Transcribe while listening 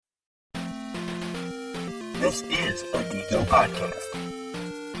This is a Geeko podcast.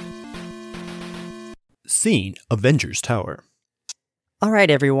 Scene Avengers Tower. All right,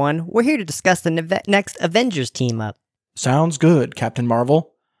 everyone. We're here to discuss the next Avengers team up. Sounds good, Captain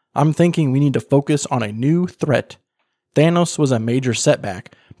Marvel. I'm thinking we need to focus on a new threat. Thanos was a major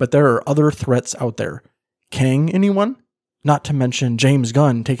setback, but there are other threats out there. Kang, anyone? Not to mention James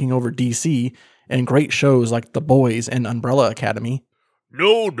Gunn taking over DC and great shows like The Boys and Umbrella Academy.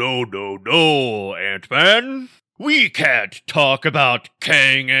 No, Ant-Man. We can't talk about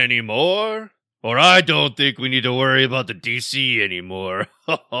Kang anymore. Or I don't think we need to worry about the DC anymore.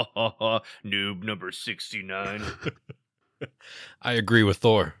 Noob number 69. I agree with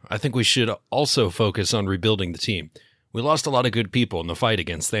Thor. I think we should also focus on rebuilding the team. We lost a lot of good people in the fight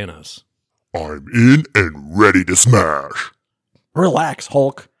against Thanos. I'm in and ready to smash. Relax,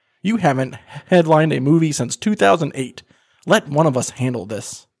 Hulk. You haven't headlined a movie since 2008. Let one of us handle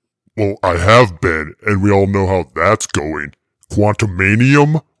this. Well, I have been, and we all know how that's going.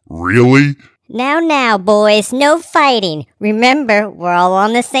 Quantumanium? Really? Now, boys, no fighting. Remember, we're all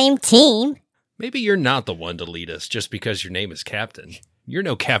on the same team. Maybe you're not the one to lead us just because your name is Captain. You're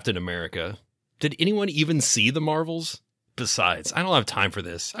no Captain America. Did anyone even see the Marvels? Besides, I don't have time for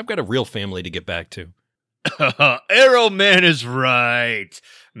this. I've got a real family to get back to. Arrow Man is right.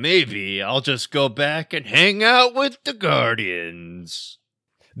 Maybe I'll just go back and hang out with the Guardians.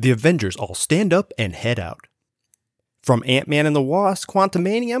 The Avengers all stand up and head out. From Ant-Man and the Wasp,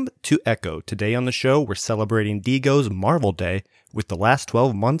 Quantumanium to Echo, today on the show we're celebrating Digo's Marvel Day with the last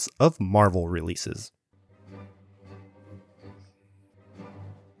 12 months of Marvel releases.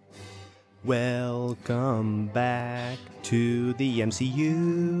 Welcome back to the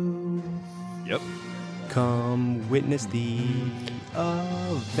MCU. Yep. Come witness the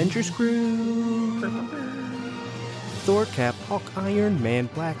Avengers crew. Thor, Cap, Hulk, Iron Man,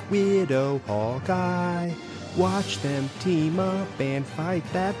 Black Widow, Hawkeye. Watch them team up and fight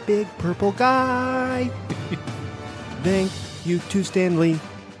that big purple guy. Thank you to Stan Lee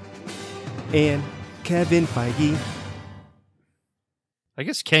and Kevin Feige. I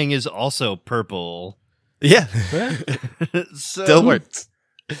guess Kang is also purple. Yeah. Still works.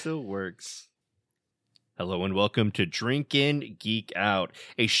 Still works. Hello and welcome to Drink In, Geek Out,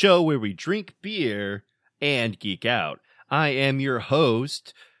 a show where we drink beer and geek out. I am your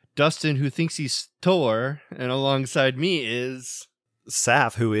host, Dustin, who thinks he's Thor, and alongside me is...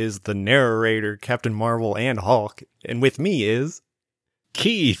 Saf, who is the narrator, Captain Marvel and Hulk, and with me is...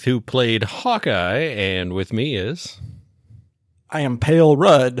 Keith, who played Hawkeye, and with me is... I am Pale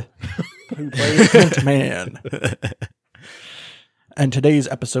Rudd, who plays Ant-Man. And today's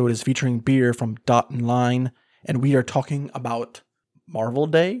episode is featuring beer from Dot and Line, and we are talking about Marvel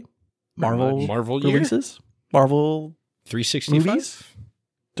Day, Marvel year? releases, Marvel 365? movies,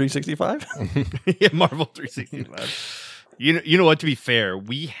 365. Yeah, Marvel 365. You know what, to be fair,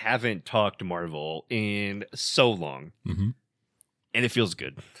 we haven't talked Marvel in so long, Mm-hmm. and it feels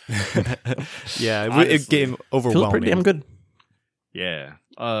good. Yeah, it Honestly. became overwhelming. Feels pretty damn good. Yeah,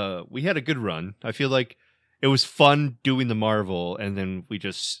 we had a good run. I feel like it was fun doing the Marvel, and then we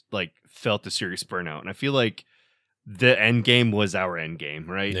just like felt the serious burnout. And I feel like the end game was our end game,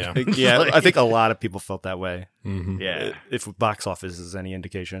 right? Yeah. Yeah, Like- I think a lot of people felt that way. Mm-hmm. Yeah, If box office is any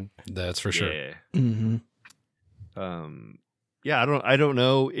indication. That's for sure. Yeah. Mm-hmm. Yeah, I don't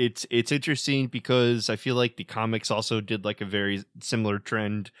know. It's interesting because I feel like the comics also did like a very similar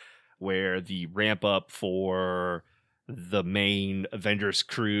trend where the ramp up for the main Avengers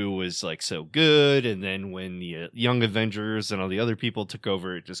crew was like so good, and then when the Young Avengers and all the other people took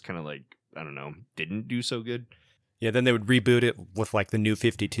over, it just kind of like, I don't know, didn't do so good. Yeah, then they would reboot it with like the New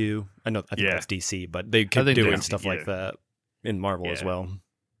 52. I think Yeah. that's DC, but they kept think doing that's- stuff yeah. like that in Marvel as Yeah. well.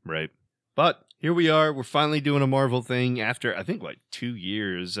 Right. But here we are. We're finally doing a Marvel thing after, I think, 2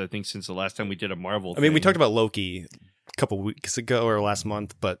 years, I think, since the last time we did a Marvel I mean, we thing. talked about Loki a couple weeks ago or last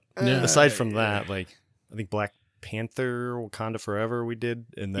month, but Yeah. aside from that, like, I think Black Panther, Wakanda Forever we did,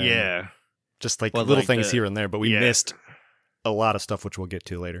 and then Yeah. just like Well, little like things the- here and there, but we yeah. missed a lot of stuff, which we'll get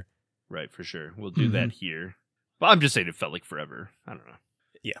to later. Right, for sure. We'll do that here. But I'm just saying it felt like forever. I don't know.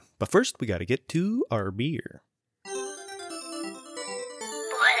 Yeah, but first we got to get to our beer. Boy,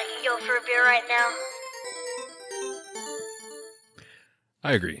 I could go for a beer right now.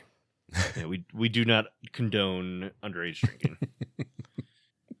 I agree. Yeah, we do not condone underage drinking.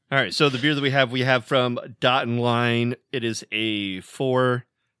 All right, so the beer that we have from Dot and Line. It is a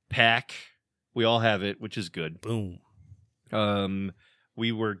 4-pack. We all have it, which is good. Boom.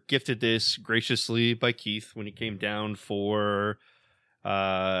 We were gifted this graciously by Keith when he came down for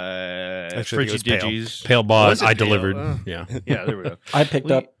Actually, it was Pale. Frigidigi. Pale bought, Was it I Pale? delivered. Oh. Yeah. Yeah, there we go. I picked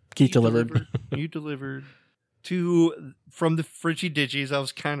up, Keith You delivered. You delivered. from the Fridgy Digis. I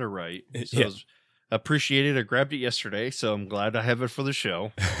was kind of right. So Yeah. I was appreciated. I grabbed it yesterday, so I'm glad I have it for the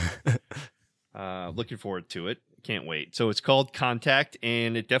show. Looking forward to it. Can't wait. So it's called Contact,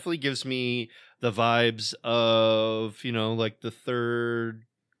 and it definitely gives me the vibes of, like the third,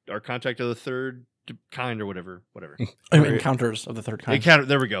 or Contact of the Third Kind, or whatever. Encounters of the Third Kind.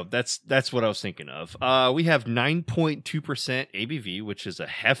 There we go. That's what I was thinking of. We have 9.2% ABV, which is a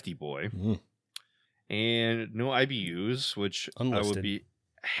hefty boy, and no IBUs, which I Unlisted. would be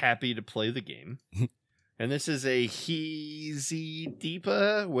happy to play the game. And this is a Hazy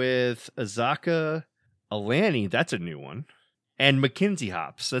Deepa with Azaka Alani. That's a new one. And McKinsey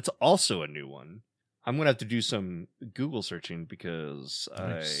hops. That's also a new one. I'm going to have to do some Google searching because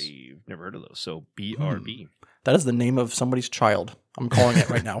Nice. I've never heard of those. So BRB. That is the name of somebody's child. I'm calling it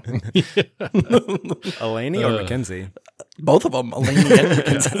right now. Elaney or Mackenzie? Both of them, Elaine and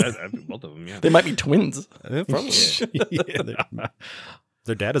Mackenzie. Both of them, yeah. They might be twins. Probably.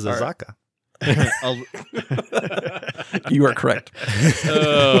 Their dad is Azaka. You are correct.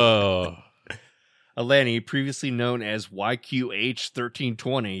 Oh. Alani, previously known as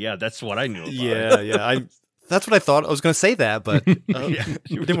YQH1320. Yeah, that's what I knew about. Yeah. That's what I thought. I was going to say that, but Yeah.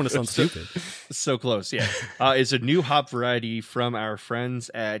 didn't want to sound stupid. So close, yeah. It's a new hop variety from our friends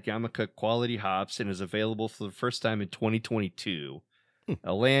at Yamaka Quality Hops and is available for the first time in 2022.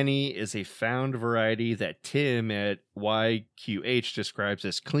 Alani is a found variety that Tim at YQH describes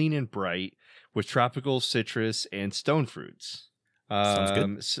as clean and bright with tropical citrus and stone fruits. Sounds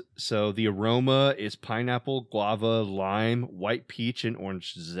good. So the aroma is pineapple, guava, lime, white peach, and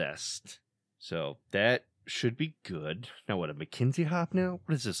orange zest. So that should be good. Now what, a McKinsey hop now?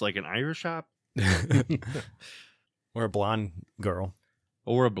 What is this, like an Irish hop? Or a blonde girl.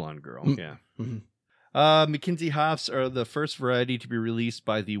 Or a blonde girl, yeah. Mhm. McKinsey hops are the first variety to be released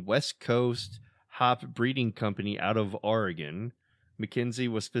by the West Coast Hop Breeding Company out of Oregon. McKinsey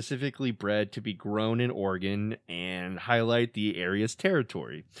was specifically bred to be grown in Oregon and highlight the area's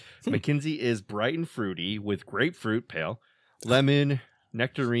territory. McKinsey is bright and fruity with grapefruit, pale, lemon,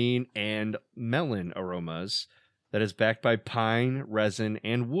 nectarine, and melon aromas that is backed by pine, resin,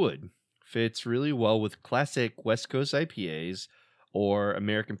 and wood. Fits really well with classic West Coast IPAs or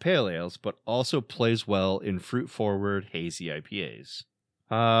American Pale Ales, but also plays well in fruit-forward hazy IPAs.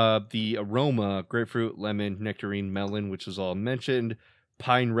 The aroma, grapefruit, lemon, nectarine, melon, which was all mentioned,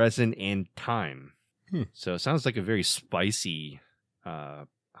 pine resin, and thyme. So it sounds like a very spicy hop.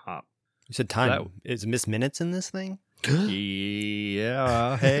 You said time. Is Miss Minutes in this thing?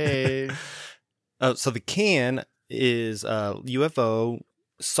 Yeah, hey. So the can is UFO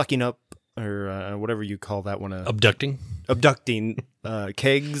sucking up, or whatever you call that one. Abducting. Abducting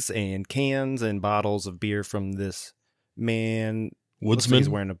kegs and cans and bottles of beer from this man. Looks like Woodsman. he's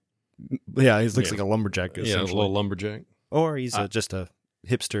wearing he looks like a lumberjack. Yeah, a essentially. little lumberjack. Or he's just a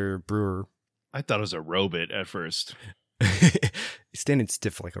hipster brewer. I thought it was a robot at first. He's standing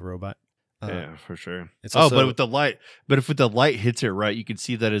stiff like a robot. Yeah, for sure. It's but also- with the light, if the light hits it right, you can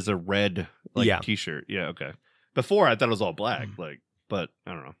see that as a red Yeah. t-shirt. Yeah, okay. Before I thought it was all black, but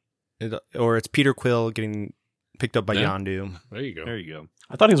I don't know. Or it's Peter Quill getting picked up by Yeah. Yondu. There you go. There you go.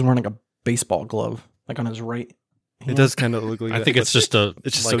 I thought he was wearing like a baseball glove, like on his right hand. It does kind of look like I that, think it's but just a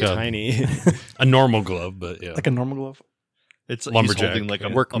it's just like so a, tiny. a normal glove, but yeah. like a normal glove. It's Lumberjack, he's holding like a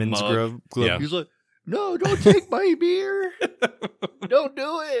Workman's mug. glove. Yeah. He's like, no, don't take my beer. Don't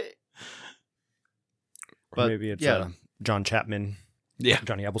do it. Or But, maybe it's yeah. John Chapman. Yeah.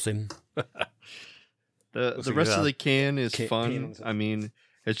 Johnny Appleseed. The like rest a of the can is fun. peanuts. I mean,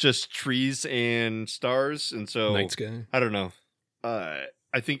 it's just trees and stars, and so Night sky. I don't know.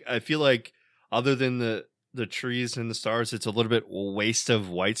 I feel like other than the trees and the stars, it's a little bit waste of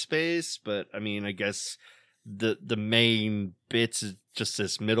white space. But I mean, I guess the main bits is just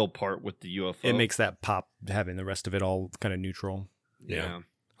this middle part with the UFO. It makes that pop, having the rest of it all kind of neutral. Yeah.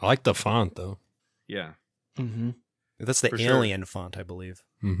 I like the font though. Yeah. Mm-hmm. That's the For sure. alien font, I believe.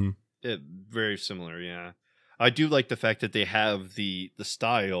 Mm-hmm. Very similar, yeah. I do like the fact that they have the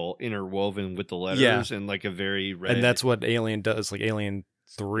style interwoven with the letters and like a very red. And that's what Alien does, like Alien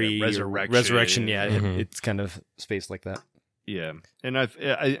 3. Yeah, or Resurrection. Resurrection, yeah. Mhm. It's kind of spaced like that. yeah. And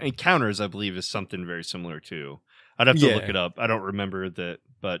Encounters, I believe, is something very similar too. I'd have to Yeah. look it up. I don't remember that,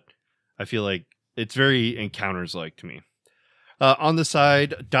 but I feel like it's very Encounters like to me. On the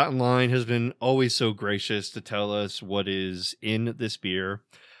side, Dot and Line has been always so gracious to tell us what is in this beer.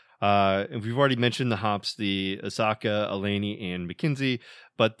 And we've already mentioned the hops, the Azaka, Alani, and McKinsey,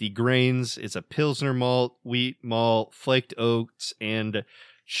 but the grains, it's a Pilsner malt, wheat malt, flaked oats, and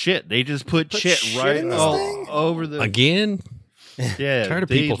shit. They just put shit shit right in this all thing? over the... Again? Yeah, Tired of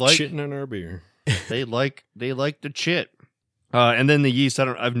they people like, shitting on our beer. They like the chit. And then the yeast. I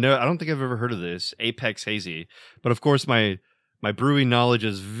don't think I've ever heard of this Apex Hazy, but of course my brewing knowledge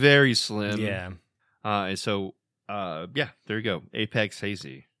is very slim. Yeah. And so there you go, Apex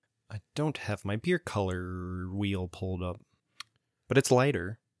Hazy. I don't have my beer color wheel pulled up, but it's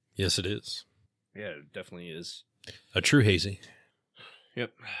lighter. Yes, it is. Yeah, it definitely is. A true hazy.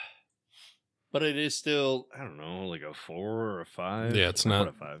 Yep. But it is still, I don't know, like a 4 or a 5. Yeah, it's Like, not-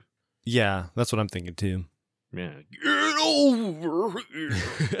 what a 5. Yeah, that's what I'm thinking too. Yeah. Get over here.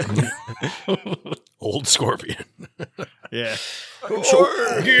 Old Scorpion. Yeah.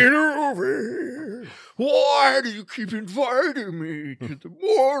 Get over here. Why do you keep inviting me to the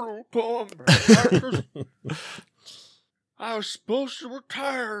Mortal Kombat? I was supposed to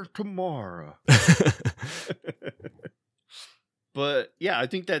retire tomorrow. But yeah, I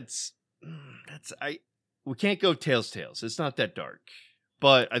think we can't go Tails. It's not that dark.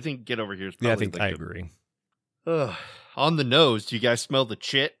 But I think Get Over Here is probably Yeah, I think like I agree. On the nose, do you guys smell the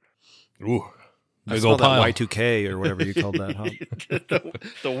chit? Ooh. I Big smell old that pile. Y2K or whatever you called that. Huh?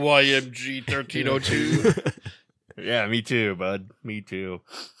 the YMG 1302. Yeah, me too, bud. Me too.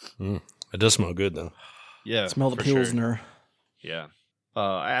 It does smell good, though. Yeah. Smell the for sure. Pilsner. Yeah.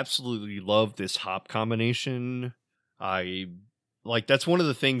 I absolutely love this hop combination. That's one of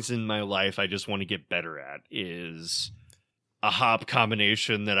the things in my life I just want to get better at is a hop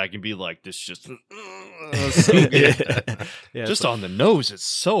combination that I can be like, this just so good. Yeah, Just on the nose, it's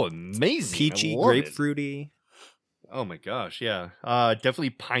so amazing. peachy, I love it. grapefruity. Oh my gosh, yeah.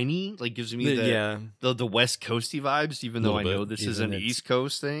 Definitely piney. Like gives me the West Coasty vibes, even though I Little know bit, this is an even it's- East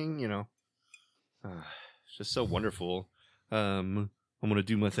Coast thing. It's just so wonderful. I'm gonna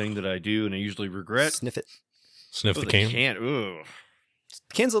do my thing that I do and I usually regret. Sniff it. Sniff Oh, the can. Ooh.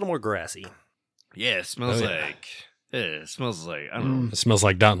 The can's a little more grassy. Yeah, it smells Oh, yeah. like. It smells like I don't know. It smells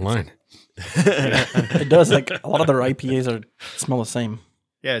like Dot and Line. It does. Like a lot of their IPAs smell the same.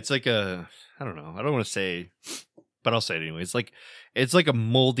 Yeah, it's like I don't know. I don't want to say, but I'll say it anyway. It's like a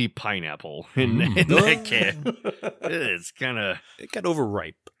moldy pineapple in that can. It's kind of. It got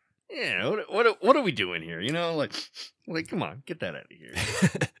overripe. Yeah, what are we doing here? Like come on, get that out of here.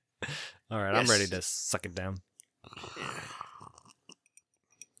 All right, Yes. I'm ready to suck it down.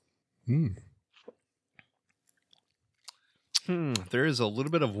 There is a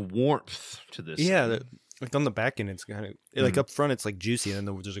little bit of warmth to this. Yeah, thing. like on the back end, it's kind of like up front, it's like juicy, and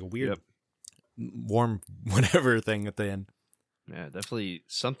then there's like a weird, warm whatever thing at the end. Yeah, definitely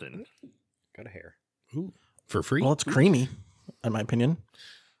something. Got a hair. For free? Well, it's creamy, in my opinion.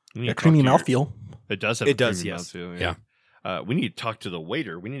 We need A to talk creamy to your- mouthfeel. It does have. It a creamy does, yes. mouthfeel, Yeah. We need to talk to the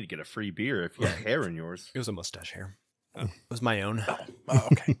waiter. We need to get a free beer if you got hair in yours. It was a mustache hair. It was my own. Oh,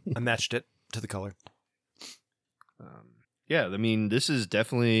 okay. I matched it to the color. Yeah, I mean, this is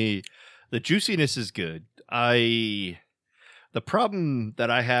definitely the juiciness is good. The problem that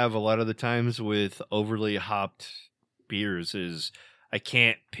I have a lot of the times with overly hopped beers is I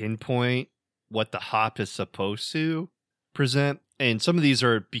can't pinpoint what the hop is supposed to present. And some of these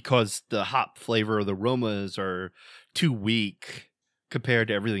are because the hop flavor or the aromas are too weak compared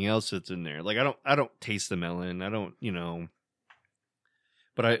to everything else that's in there. Like I don't taste the melon. I don't,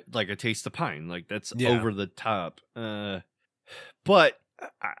 but I taste the pine. Like that's Yeah. over the top. But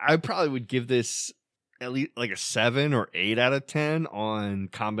I probably would give this at least like a 7 or 8 out of 10 on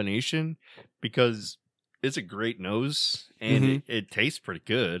combination because it's a great nose and it tastes pretty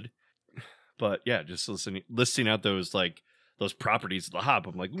good. But yeah, just listing out those properties of the hop,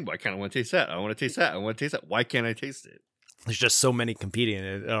 I'm like, ooh, I kind of want to taste that. I want to taste that. I want to taste that. Why can't I taste it? There's just so many competing,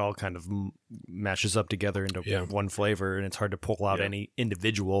 and it all kind of mashes up together into one flavor, and it's hard to pull out any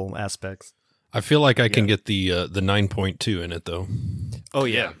individual aspects. I feel like I can get the 9.2 in it, though. Oh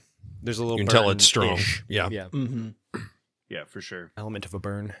yeah, there's a little. You can tell it's burn-ish. strong. Yeah. Yeah, Mm-hmm. Yeah, for sure. element of a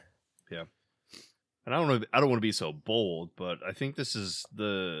burn. Yeah. And I don't want to be so bold, but I think this is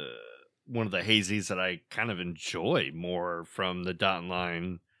one of the hazies that I kind of enjoy more from the Dot and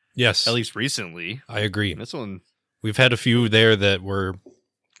Line, Yes. at least recently. I agree. This one, We've had a few there that were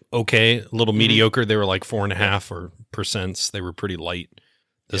okay, a little mediocre. They were like 4.5 or percents. They were pretty light.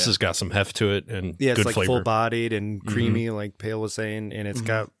 This has got some heft to it and Yeah, it's good like flavor. full bodied and creamy, like Pale was saying, and it's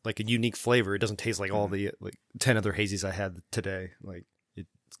got like a unique flavor. It doesn't taste like all the 10 other hazies I had today. Like it's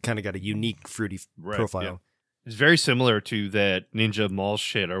kind of got a unique fruity profile. yeah. It's very similar to that Ninja Mall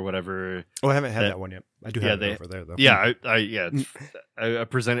shit or whatever. Oh, I haven't had that one yet. I do have it over there though. Yeah, I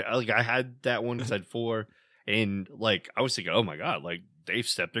presented I had that one because I had 4, and like I was thinking, oh my god, like they've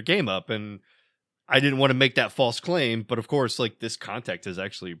stepped their game up, and I didn't want to make that false claim, but of course, like this contact is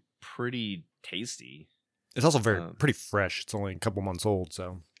actually pretty tasty. It's also pretty fresh. It's only a couple months old,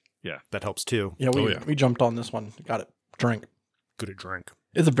 so That helps too. Yeah, we jumped on this one. Got it. Drink. Good to drink.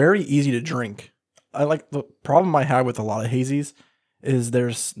 It's very easy to drink. I like the problem I have with a lot of hazies is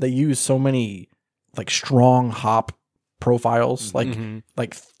they use so many like strong hop profiles, like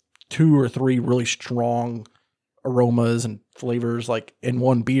 2 or 3 really strong aromas and flavors like in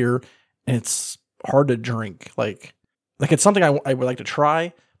one beer, and it's hard to drink. Like it's something I would like to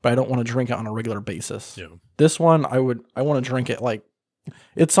try, but I don't want to drink it on a regular basis. Yeah. This one I want to drink it like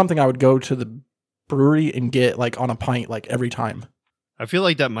it's something I would go to the brewery and get like on a pint like every time. I feel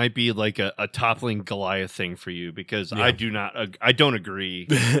like that might be like a toppling Goliath thing for you because I don't agree.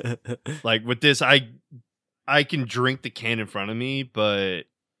 Like with this, I can drink the can in front of me, but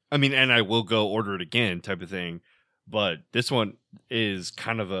I mean, and I will go order it again type of thing. But this one is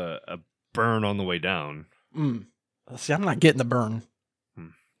kind of a burn on the way down. See, I'm not getting the burn.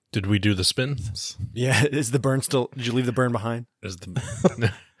 Did we do the spins? Yeah, is the burn still? Did you leave the burn behind? Is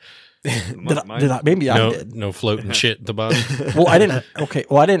the Maybe I did. No floating shit at the bottom. Well, I didn't. Okay,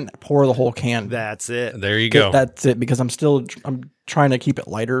 well, I didn't pour the whole can. That's it. There you go. That's it because I'm trying to keep it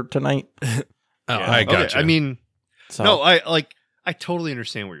lighter tonight. I got you. I mean, So, no, I totally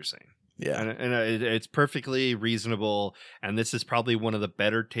understand what you're saying. yeah. And it's perfectly reasonable. And this is probably one of the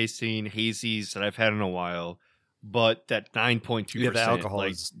better tasting hazies that I've had in a while. But that 9.2%, Yeah, the alcohol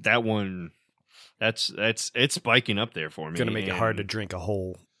like is- that one, it's spiking up there for me. Going to make it hard to drink a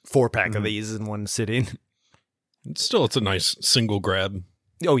whole 4-pack of these in one sitting. Still, it's a nice single grab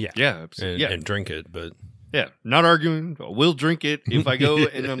Oh yeah. Yeah, and drink it, but yeah. Not arguing. We'll drink it if I go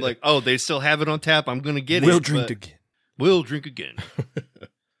and I'm like, oh, they still have it on tap. I'm going to get We'll it. drink but again. We'll drink again.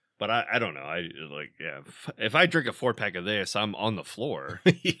 But I don't know. I like, yeah. If I drink a 4-pack of this, I'm on the floor.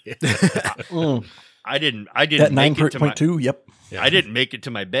 I didn't That make it to my 9.2. Yep. I didn't make it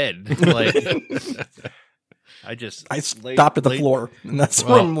to my bed. Like I stopped at the floor, and that's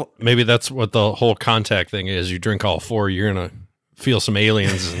where I'm. well, maybe that's what the whole contact thing is. You drink all 4, you're gonna feel some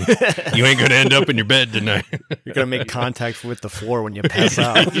aliens, and you ain't gonna end up in your bed tonight. You're going to make contact with the floor when you pass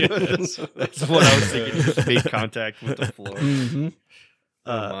out. Yeah, that's what I was thinking. Just make contact with the floor. Mm-hmm.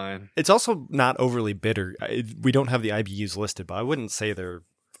 It's also not overly bitter. We don't have the IBUs listed, but I wouldn't say they're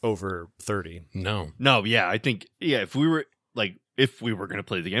over 30. No, No, yeah, I think if we were going to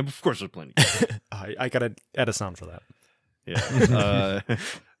play the game, of course we're playing. I got to add a sound for that. Yeah,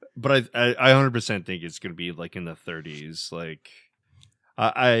 but I 100% think it's going to be like in the 30s. Like,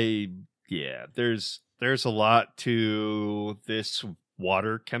 there's a lot to this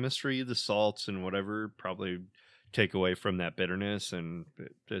water chemistry, the salts and whatever probably take away from that bitterness, and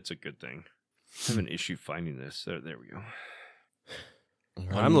it's a good thing. I have an issue finding this. There we go.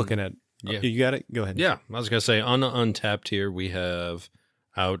 I'm looking at. yeah. You got it? Go ahead. Yeah, I was going to say, on the Untapped here, we have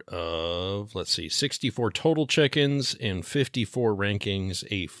out of, 64 total check-ins and 54 rankings,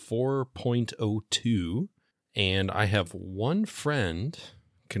 a 4.02. And I have one friend.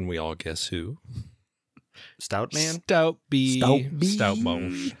 Can we all guess who? Stout Man? Stout B. Stout B. Stout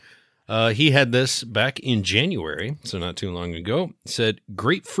Mosh. He had this back in January, so not too long ago. It said,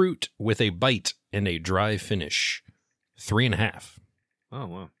 grapefruit with a bite and a dry finish. 3.5. Oh,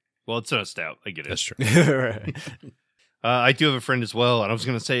 wow. Well, it's not a stout. I get it. That's true. Right. I do have a friend as well, and I was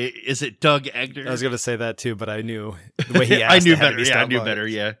going to say, is it Doug Egner? I was going to say that too, but I knew the way he asked. I knew it had to better. be Yeah, I Stout knew Bar. better.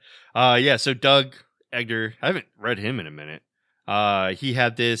 Yeah. So Doug Egner, I haven't read him in a minute. He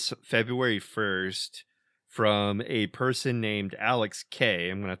had this February 1st from a person named Alex K.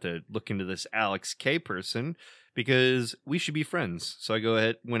 I'm going to have to look into this Alex K person because we should be friends. So I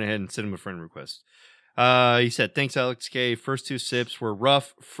went ahead and sent him a friend request. He said, thanks, Alex K. First 2 sips were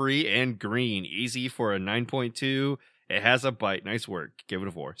rough, free, and green. Easy for a 9.2. It has a bite. Nice work. Give it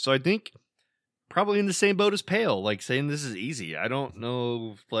a 4. So I think probably in the same boat as Pale, like saying this is easy. I don't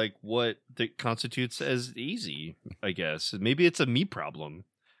know like what that constitutes as easy, I guess. Maybe it's a me problem.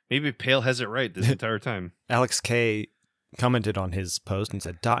 Maybe Pale has it right this entire time. Alex K commented on his post and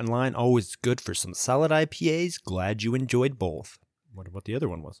said, "Dot and line, always good for some solid IPAs. Glad you enjoyed both." What about the other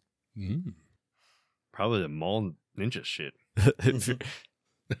one was? Probably the Mall Ninja shit.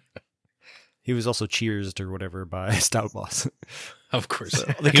 He was also cheersed or whatever by Stout Boss. Of course.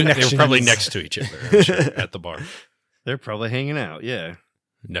 The They were connections. probably next to each other, I'm sure, at the bar. They're probably hanging out, yeah.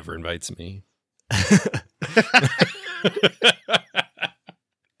 Never invites me.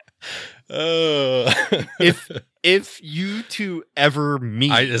 If you two ever meet,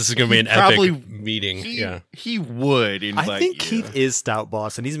 This is going to be an probably- epic meeting. he would invite I think you. Keith is Stout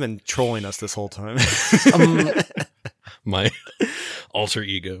Boss, and he's been trolling us this whole time. My alter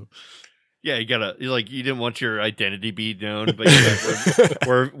ego. Yeah, you didn't want your identity be known, but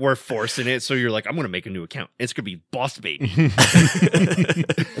we're forcing it. So you're like, I'm going to make a new account. It's going to be Boss Baby.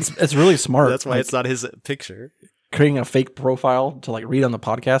 It's It's really smart. That's why like, it's not his picture. creating a fake profile to like read on the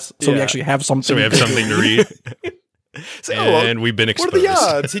podcast, so we Yeah. actually have something. So we have something to read. So, And we've been exposed. what are the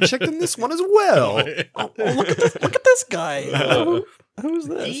odds? He checked in this one as well. Oh, look at this guy. Who's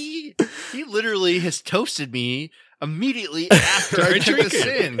this? He literally has toasted me immediately after I took this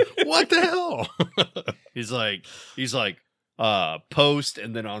in. What the hell? He's like, post,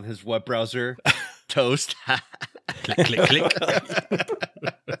 and then on his web browser, toast. Click, click, click.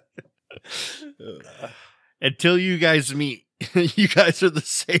 Until you guys meet, you guys are the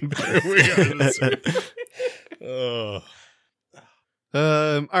same.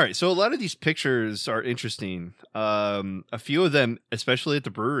 All right, so a lot of these pictures are interesting. A few of them, especially at the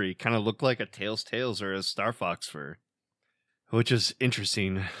brewery, kind of look like a Tails or a Star Fox fur, which is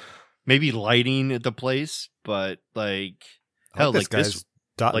interesting. Maybe lighting at the place, but like hell, this like guy's this.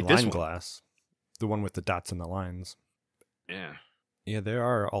 dot like and this line one. glass. The one with the dots and the lines. Yeah, Yeah, there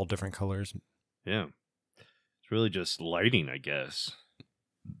are all different colors. yeah. It's really just lighting, I guess.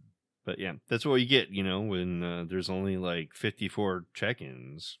 But yeah, that's what you get, when there's only like 54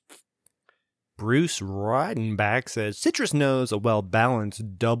 check-ins. Bruce Ridenback says Citrus Nose, a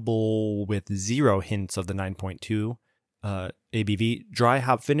well-balanced double with 0 hints of the 9.2 ABV, dry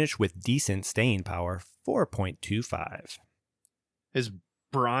hop finish with decent staying power, 4.25. Is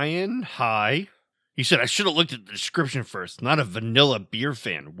Brian high? He said, I should have looked at the description first. Not a vanilla beer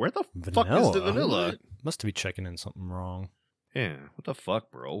fan. Where the fuck is the vanilla? Must be checking in something wrong. Yeah, what the fuck,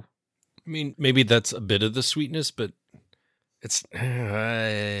 bro? I mean, maybe that's a bit of the sweetness, but it's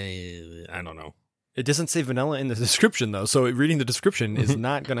I don't know. It doesn't say vanilla in the description, though, so reading the description is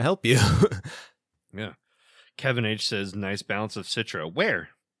not going to help you. Yeah. Kevin H says, nice balance of Citra.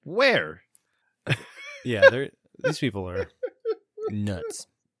 Where? Yeah, these people are nuts.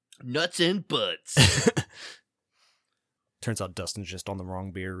 Nuts and butts. Turns out Dustin's just on the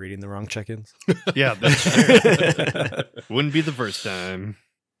wrong beer, reading the wrong check-ins. Yeah, that's true. Wouldn't be the first time.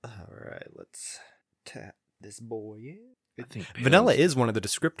 All right, let's tap this boy in. I think Vanilla is one of the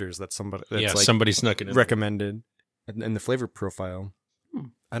descriptors that Somebody snuck it in. recommended in the flavor profile.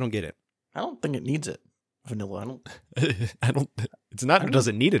 I don't get it. I don't think it needs it. Vanilla. I don't. I don't. It's not. Does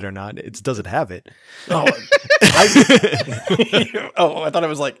it need it or not? It's does it have it? Oh, I thought it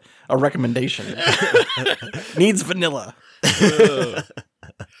was like a recommendation. Needs vanilla.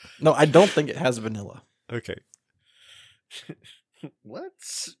 No, I don't think it has vanilla. Okay.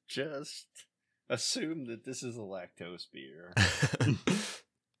 Let's just assume that this is a lactose beer.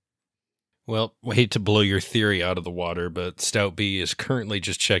 Well, I hate to blow your theory out of the water, but Stout B is currently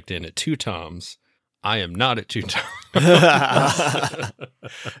just checked in at 2 Toms. I am not at 2 Toms.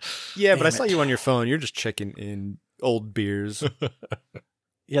 Yeah, but I Damn saw it. you on your phone. You're just checking in old beers.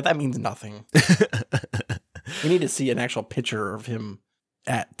 Yeah, that means nothing. We need to see an actual picture of him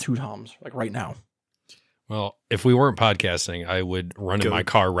at 2 Toms, like right now. Well, if we weren't podcasting, I would run in my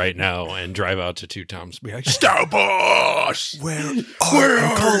car right now and drive out to 2 Toms. Be like, Stout Boss! Where I'm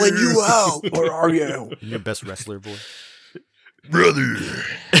calling you out. Where are you? Your best wrestler voice. Brother.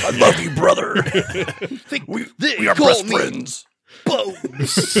 I love you, brother. We are best friends.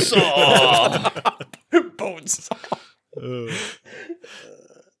 Bonesaw. Bonesaw.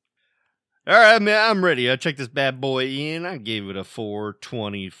 All right, man, I'm ready. I checked this bad boy in. I gave it a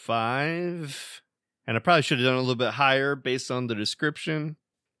 4.25. And I probably should have done a little bit higher based on the description.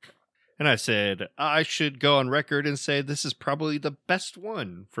 And I said, I should go on record and say this is probably the best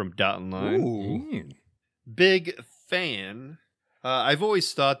one from Dot and Line. Big fan. I've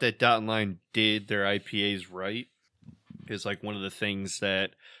always thought that Dot and Line did their IPAs right. It's like one of the things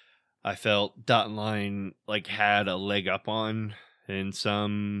that I felt Dot and Line like had a leg up on in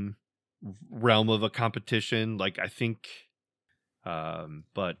some realm of a competition. Like I think,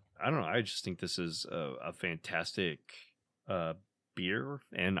 but I don't know. I just think this is a fantastic beer,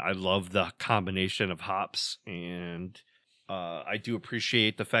 and I love the combination of hops. And I do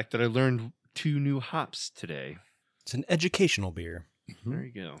appreciate the fact that I learned 2 new hops today. It's an educational beer. There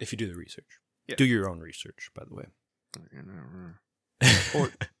you go. If you do the research. Yeah. Do your own research, by the way.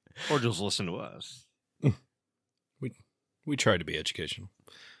 Or just listen to us. we try to be educational.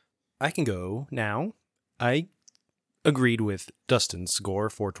 I can go now. I agreed with Dustin's score,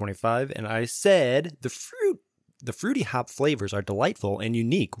 425, and I said the fruity hop flavors are delightful and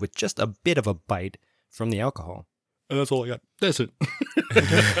unique with just a bit of a bite from the alcohol. And that's all I got. That's it.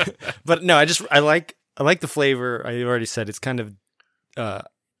 But no, I like the flavor. I already said it's kind of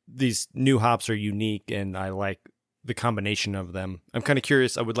these new hops are unique, and I like the combination of them. I'm kind of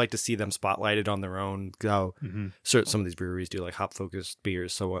curious. I would like to see them spotlighted on their own. How some of these breweries do like hop focused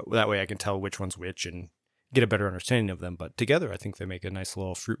beers, so that way I can tell which one's which and get a better understanding of them. But together, I think they make a nice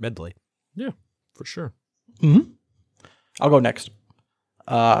little fruit medley. Yeah, for sure. Mm-hmm. I'll go next.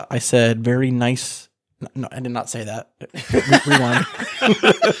 I said very nice. No, I did not say that. Rewind.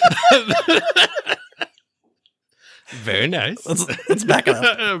 Very nice. Let's back it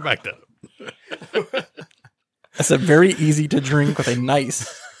up. Back that up. I said very easy to drink with a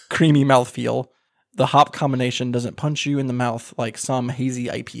nice, creamy mouthfeel. The hop combination doesn't punch you in the mouth like some hazy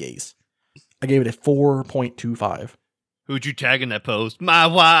IPAs. I gave it a 4.25. Who'd you tag in that post? My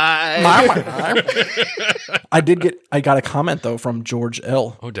wife. I got a comment though from George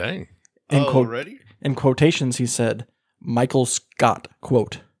L. Oh, dang. Already? In quotations, he said, Michael Scott,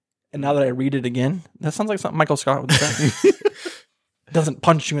 quote. And now that I read it again, that sounds like something Michael Scott would say. Doesn't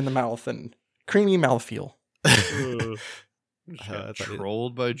punch you in the mouth and creamy mouthfeel.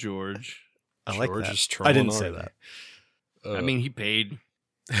 Trolled by George. I like George that. is I didn't trolling say already. that. I mean, he paid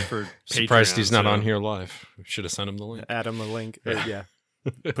for Surprised Patreon, he's not so- on here live. Should have sent him the link. Add him a link. Yeah.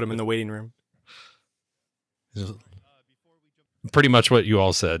 Put him in the waiting room. Pretty much what you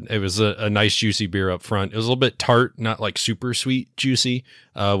all said. It was a nice juicy beer up front. It was a little bit tart, not like super sweet juicy,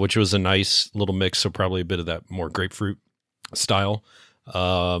 which was a nice little mix. So probably a bit of that more grapefruit style.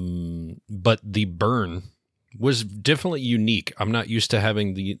 But the burn was definitely unique. I'm not used to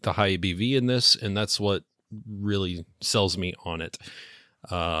having the high ABV in this, and that's what really sells me on it.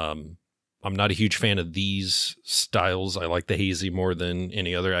 I'm not a huge fan of these styles. I like the hazy more than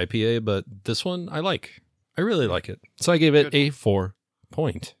any other IPA, but this one I like. I really like it. So I gave it a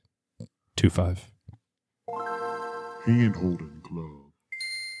 4.25. Hand holding glove.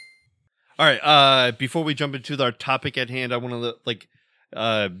 All right. Before we jump into our topic at hand, I want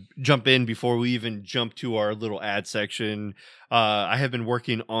to jump in before we even jump to our little ad section. I have been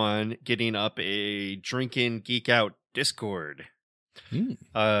working on getting up a Drinkin' Geek Out Discord.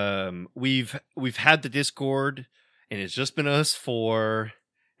 We've had the Discord, and it's just been us four,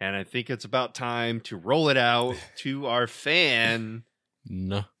 and I think it's about time to roll it out to our fan.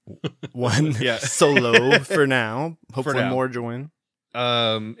 No. One Yeah. solo for now. Hopefully now. more join.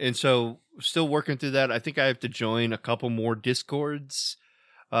 And so still working through that. I think I have to join a couple more Discords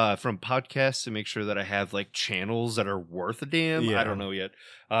from podcasts to make sure that I have like channels that are worth a damn. Yeah. I don't know yet.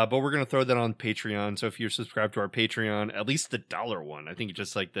 But we're going to throw that on Patreon. So if you're subscribed to our Patreon, at least the $1 one, I think it's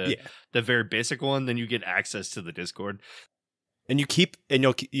just like the very basic one, then you get access to the Discord. And you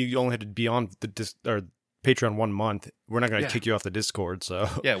only have to be on the Patreon 1 month. We're not going to kick you off the Discord, so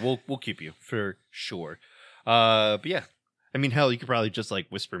Yeah, we'll keep you for sure. But yeah. I mean, hell, you could probably just like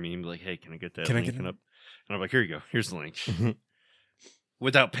whisper me and be like, "Hey, can I get that link?" And I'm like, "Here you go. Here's the link."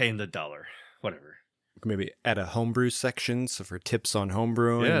 Without paying the $1. Whatever. maybe add a homebrew section so for tips on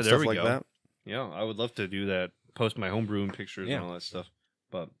homebrewing Yeah, and there stuff we like go. that. Yeah, I would love to do that. Post my homebrewing pictures and all that stuff.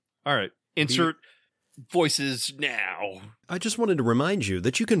 But all right, insert voices now. I just wanted to remind you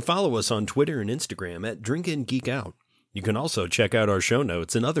that you can follow us on Twitter and Instagram at Drinkin' Geek Out. You can also check out our show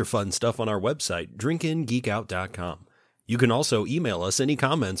notes and other fun stuff on our website, drinkingeekout.com. You can also email us any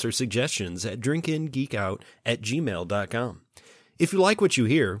comments or suggestions at drinkingeekout@gmail.com. If you like what you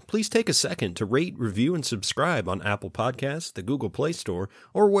hear, please take a second to rate, review, and subscribe on Apple Podcasts, the Google Play Store,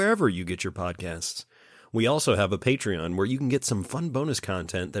 or wherever you get your podcasts. We also have a Patreon where you can get some fun bonus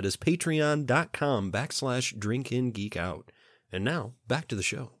content that is patreon.com/drinkingeekout. And now, back to the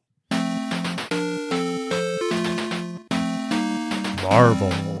show.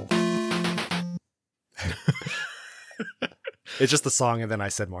 Marvel. It's just the song, and then I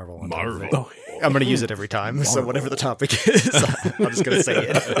said Marvel. Marvel. Oh, I'm going to use it every time. So whatever the topic is, I'm just going to say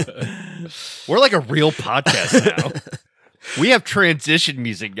it. We're like a real podcast now. We have transition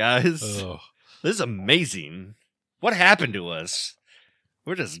music, guys. Oh. This is amazing. What happened to us?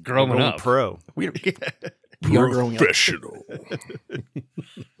 We're just growing up. Pro. We are growing up. Professional.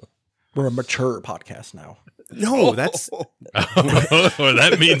 We're a mature podcast now. No, that's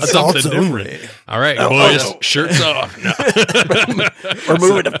That means adults something different. only. All right, boys, shirts off. No. We're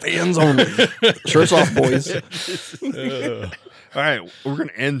moving to fans only. Shirts off, boys. All right, we're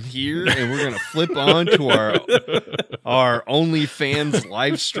gonna end here, and we're gonna flip on to our OnlyFans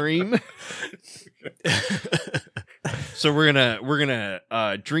live stream. So we're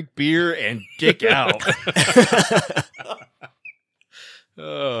gonna drink beer and dick out.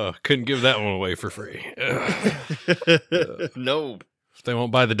 Couldn't give that one away for free. No, If they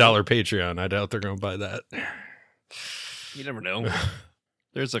won't buy the $1 Patreon, I doubt they're going to buy that. you never know.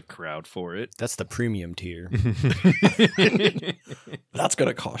 There's a crowd for it. That's the premium tier. That's going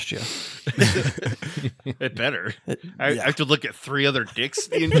to cost you. It better. I have to look at 3 other dicks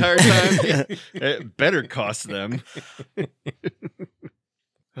the entire time. It better cost them.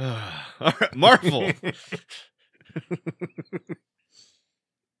 All right, Marvel.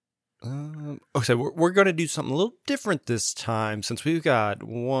 Okay, we're going to do something a little different this time since we've got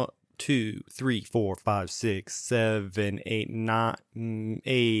 1, 2, 3, 4, 5, 6, 7, 8, 9,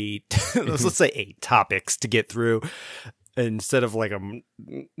 8. Let's say 8 topics to get through instead of like a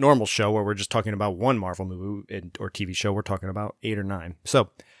normal show where we're just talking about one Marvel movie or TV show. We're talking about 8 or 9.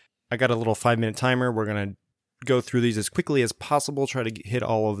 So I got a little 5-minute timer. We're going to go through these as quickly as possible, try to hit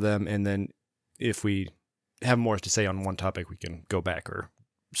all of them, and then if we have more to say on one topic, we can go back or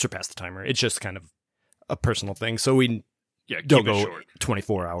surpass the timer. It's just kind of a personal thing, so we don't go short.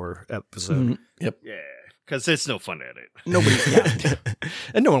 24-hour episode. Yep. Yeah, because it's no fun at it. Nobody.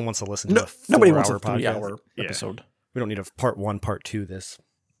 And no one wants to listen to a 4-hour nobody wants a podcast. 3-hour episode. We don't need a part 1, part 2 this.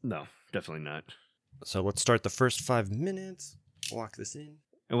 No, definitely not. So let's start the first 5 minutes. Lock this in.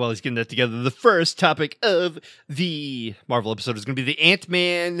 And while he's getting that together, the first topic of the Marvel episode is going to be the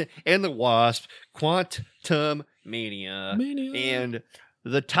Ant-Man and the Wasp Quantum Mania. And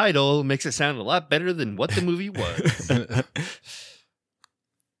the title makes it sound a lot better than what the movie was.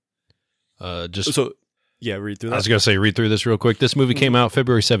 Read through that. I was going to say, read through this real quick. This movie came out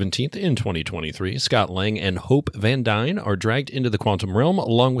February 17th in 2023. Scott Lang and Hope Van Dyne are dragged into the quantum realm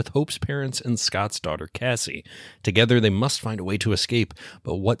along with Hope's parents and Scott's daughter, Cassie. Together, they must find a way to escape.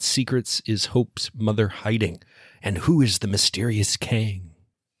 But what secrets is Hope's mother hiding? And who is the mysterious Kang?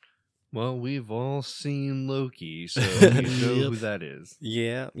 Well, we've all seen Loki, so you know who that is.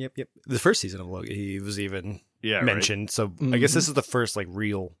 Yeah, yep. The first season of Loki, he was even mentioned. Right? So I guess this is the first like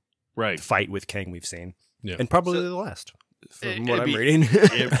real fight with Kang we've seen. Yeah. And probably the last, from what I'm reading.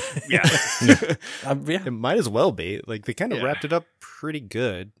 It might as well be. Like, they kind of wrapped it up pretty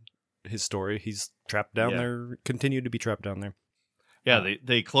good, his story. He's trapped down there, continued to be trapped down there. Yeah,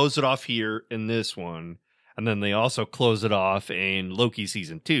 they close it off here in this one, and then they also close it off in Loki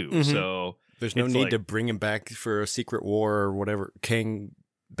Season 2. Mm-hmm. So there's no need to bring him back for a Secret War or whatever, Kang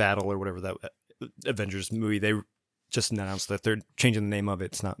Battle or whatever that Avengers movie. They just announced that they're changing the name of it.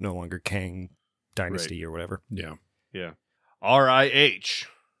 It's no longer Kang Dynasty or whatever. Yeah. RIH.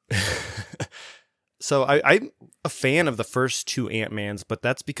 So I'm a fan of the first 2 Ant-Mans, but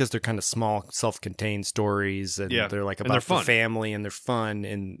that's because they're kind of small, self-contained stories, and they're like about the family, and they're fun,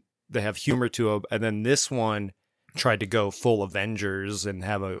 and they have humor to them. And then this one tried to go full Avengers and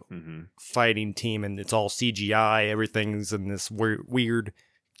have a fighting team, and it's all CGI. Everything's in this weird,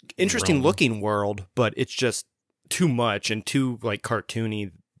 interesting-looking world, but it's just too much and too like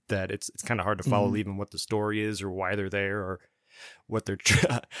cartoony that it's kind of hard to follow even what the story is or why they're there or what they're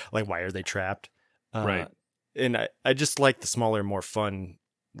like why are they trapped. Right. And I just like the smaller, more fun,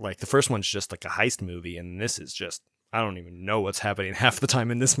 like the first one's just like a heist movie, and this is just I don't even know what's happening half the time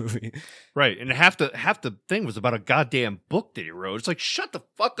in this movie. Right. And half the thing was about a goddamn book that he wrote. It's like, shut the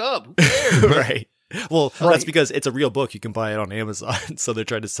fuck up. Who cares? Right. Well, that's because it's a real book. You can buy it on Amazon. So they're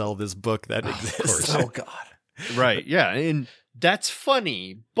trying to sell this book that exists. Oh God. Right. Yeah. And that's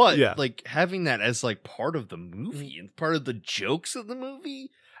funny, but like having that as like part of the movie and part of the jokes of the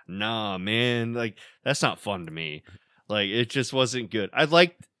movie, nah, man, like that's not fun to me. Like it just wasn't good. I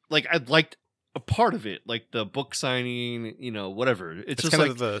liked a part of it, like the book signing, whatever. It's just kind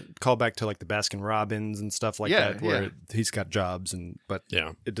like of a callback to like the Baskin Robbins and stuff like that, where he's got jobs but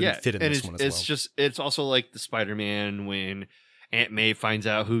it didn't fit in this one as well. It's also like the Spider-Man when Aunt May finds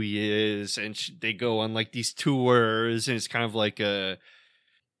out who he is, and they go on like these tours, and it's kind of like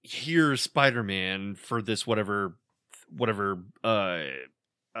here's Spider-Man for this whatever fundraiser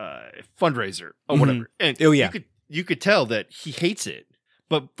or whatever, and you could tell that he hates it,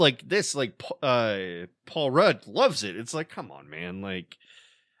 but like this, like Paul Rudd loves it. It's like, come on, man, like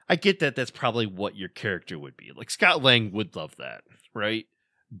I get that that's probably what your character would be. Like Scott Lang would love that, right?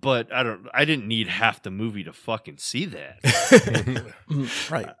 But I didn't need half the movie to fucking see that.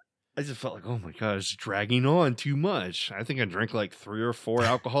 Right. I just felt like, oh my God, it's dragging on too much. I think I drank like 3 or 4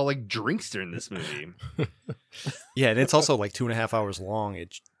 alcoholic drinks during this movie. Yeah, and it's also like 2.5 hours long.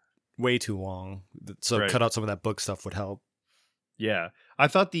 It's way too long. So cut out some of that book stuff would help. Yeah. I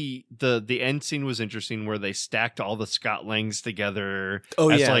thought the end scene was interesting where they stacked all the Scott Langs together. Oh,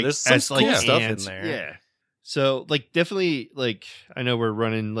 yeah. There's some cool stuff in there. Yeah. So, like, definitely, like, I know we're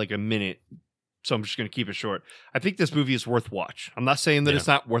running, like, a minute, so I'm just going to keep it short. I think this movie is worth watch. I'm not saying that it's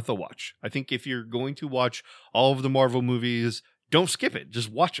not worth a watch. I think if you're going to watch all of the Marvel movies, don't skip it.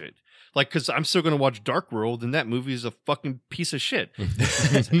 Just watch it. Like, because I'm still going to watch Dark World, and that movie is a fucking piece of shit.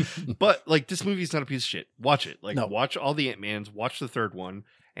 But, like, this movie is not a piece of shit. Watch it. Like, watch all the Ant-Mans, watch the third one,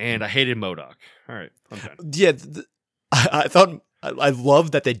 and I hated MODOK. All right, I'm done. Yeah, I thought I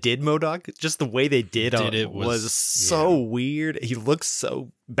love that they did MODOK. Just the way they did it was so weird. He looks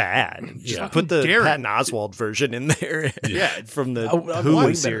so bad. Just Yeah. put the Darren. Patton Oswalt version in there. Yeah. from the Why Hulu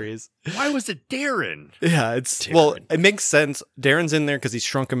better? series. Why was it Darren? Yeah, it's well, it makes sense. Darren's in there because he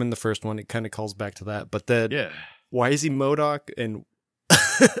shrunk him in the first one. It kind of calls back to that. But then, Yeah. why is he MODOK? And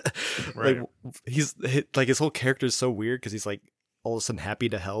Right. like he's like his whole character is so weird because he's like all of a sudden happy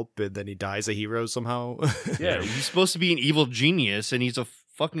to help, and then he dies a hero somehow. Yeah, he's supposed to be an evil genius, and he's a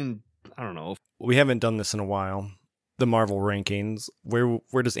fucking, I don't know. We haven't done this in a while. The Marvel rankings. Where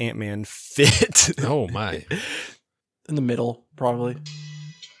does Ant-Man fit? Oh my. In the middle, probably.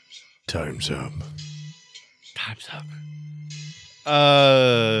 Time's up. Time's up.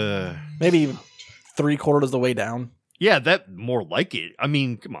 Maybe 3/4 of the way down. Yeah, that more like it. I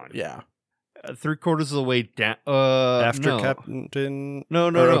mean, come on. Yeah. 3/4 of the way down. After no. Captain? No,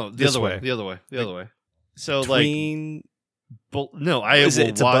 or the this other way. way. The other way. The other way. So Between, no, I is will it,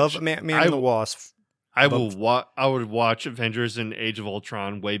 it's watch. above Ant-Man and the Wasp. I would watch Avengers and Age of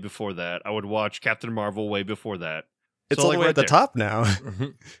Ultron way before that. I would watch Captain Marvel way before that. It's So, all like, the way right at the there. top now.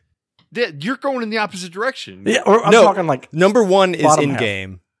 You're going in the opposite direction. Yeah, or I'm No. talking like. Number one is Bottom in half.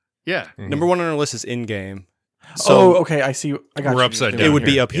 game. Yeah. Number one on our list is in game. Oh, okay. I see. I got We're you. upside It down would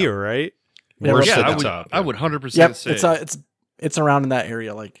be here. up Yeah. here, right? Yeah, We're we're Yeah, at I the would. top. I would 100% Yep. say It's around in that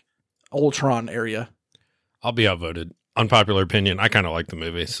area, like Ultron area. I'll be outvoted. Unpopular opinion. I kind of like the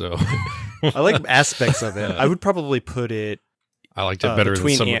movie, so I like aspects of it. I would probably put it I liked it better than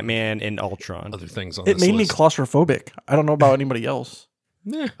between some Ant-Man and Ultron. other things on It this made me list. claustrophobic. I don't know about anybody else.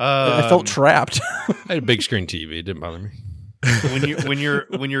 Yeah. I felt trapped. I had a big screen TV. It didn't bother me. when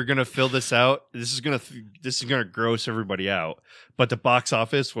you're gonna fill this out, this is gonna gross everybody out. But the box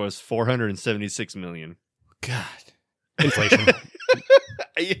office was 476 million. God. Inflation.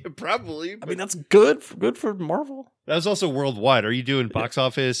 Yeah, probably. I mean, that's good. Good for Marvel. That was also worldwide. Are you doing box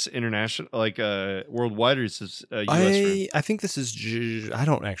office international, like worldwide, or is this US? frame? I think this is. I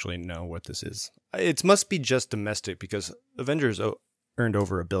don't actually know what this is. It must be just domestic because Avengers earned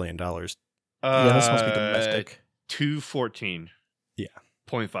over $1 billion. Yeah, this must be domestic. 214. Yeah.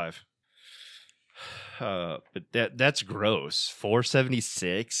 0.5. But that's gross.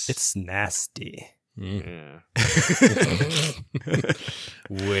 476. It's nasty. Mm. Yeah.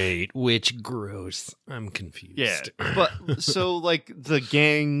 Wait, which gross? I'm confused. Yeah, but so like the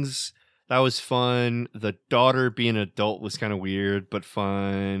gangs, that was fun. The daughter being an adult was kind of weird, but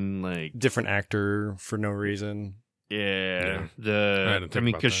fun. Like, Different actor for no reason. yeah, I had to think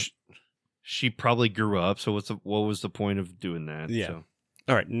about because she probably grew up. So what was the point of doing that? Yeah. So,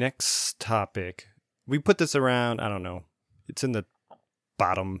 All right, next topic. We put this around. I don't know. It's in the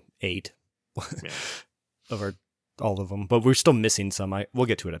bottom 8 yeah. of all of them, but we're still missing some. We'll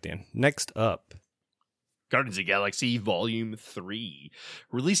get to it at the end. Next up. Guardians of the Galaxy Volume 3.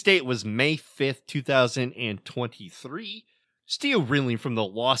 Release date was May 5th, 2023. Still reeling from the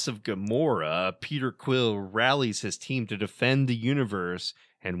loss of Gamora, Peter Quill rallies his team to defend the universe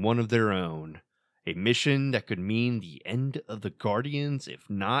and one of their own. A mission that could mean the end of the Guardians if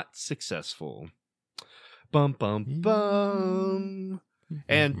not successful. Bum, bum, bum.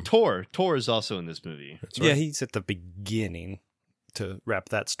 And Thor is also in this movie. That's Yeah, right. he's at the beginning to wrap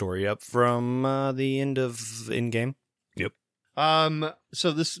that story up from the end of Endgame.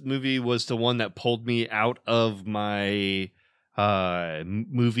 So this movie was the one that pulled me out of my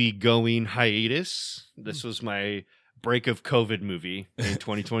movie going hiatus. This was my break of COVID movie in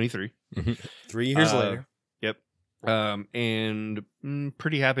 2023. 3 years later. Yep. And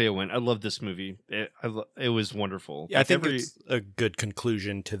pretty happy I went. I love this movie. It was wonderful. Yeah, I Like, think it's a good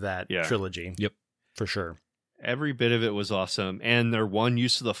conclusion to that Yeah. trilogy. Yep. For sure. every bit of it was awesome. And their one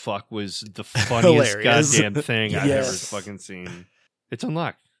use of the fuck was the funniest Hilarious. goddamn thing I've ever Yes. fucking seen. It's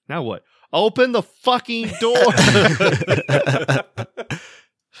unlocked. Now what? Open the fucking door.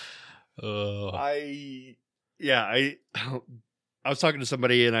 I was talking to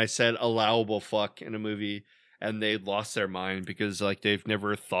somebody and I said allowable fuck in a movie and they lost their mind because like they've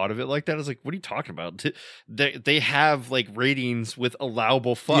never thought of it like that. I was like, what are you talking about? They have like ratings with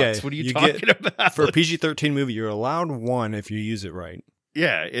allowable fucks. Yeah, What are you you talking about? For a PG-13 movie, you're allowed 1 if you use it right.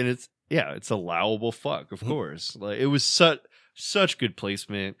 Yeah, and it's allowable fuck, of course. Like it was such good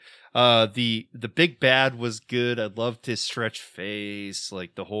placement. The big bad was good. I loved his stretch face,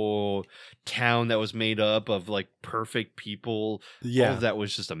 like the whole town that was made up of like perfect people. All Yeah. of that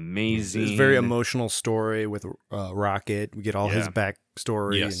was just amazing. It's a very emotional story with Rocket. We get all his Yeah.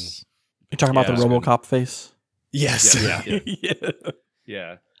 backstory. Yes. You're talking about Yeah, the it's good. RoboCop face? Yes. Yeah. Yeah.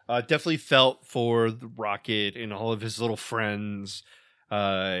 Yeah. Definitely felt for the Rocket and all of his little friends.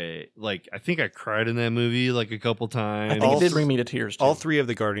 Like I think I cried in that movie like a couple times. I think it did bring me to tears too. All three of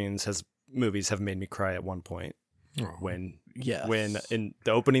the Guardians movies have made me cry at one point. When in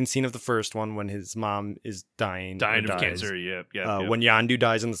the opening scene of the first one, when his mom is dying of dies, cancer. Yep. When Yondu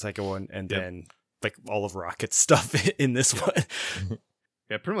dies in the second one, and then like all of Rocket's stuff in this one.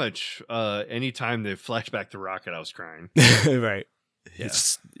 Yeah, pretty much. Anytime they flash back to Rocket, I was crying. Right. Yeah.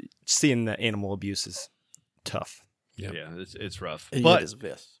 It's seeing the animal abuse is tough. Yeah, it's rough. It But is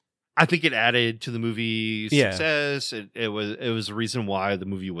this. I think it added to the movie's Yeah. success. It was a reason why the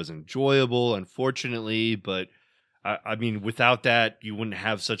movie was enjoyable, unfortunately. But I mean, without that, you wouldn't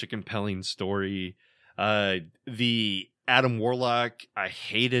have such a compelling story. The Adam Warlock, I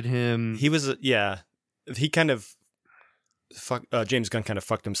hated him. He was he kind of James Gunn kind of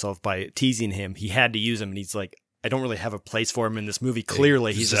fucked himself by teasing him. He had to use him, and he's like, I don't really have a place for him in this movie.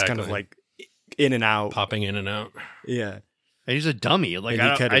 Clearly, he's just kind of like in and out, popping in and out. Yeah. And he's a dummy. Like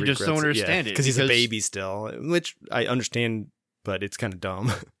I just don't understand it because he's a baby still, which I understand, but it's kind of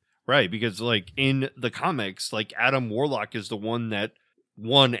dumb. Right, because like in the comics, like Adam Warlock is the one that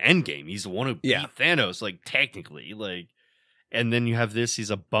won Endgame. He's the one who beat Thanos, like technically, like. And then you have this. He's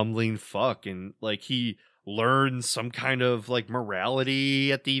a bumbling fuck, and like he learns some kind of like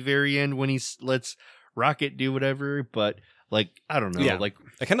morality at the very end when he lets Rocket do whatever. But like I don't know, like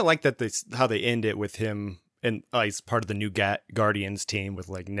I kind of like that how they end it with him. And he's part of the new Guardians team with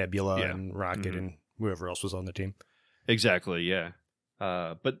like Nebula and Rocket and whoever else was on the team. Exactly, yeah.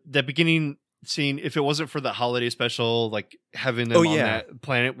 But that beginning scene, if it wasn't for the holiday special, like having them on that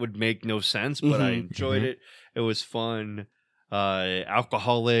planet would make no sense. But I enjoyed it. It was fun.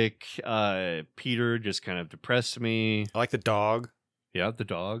 Alcoholic Peter just kind of depressed me. I like the dog. Yeah, the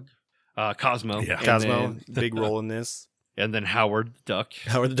dog. Cosmo. Yeah, Cosmo, big role in this. And then Howard the Duck.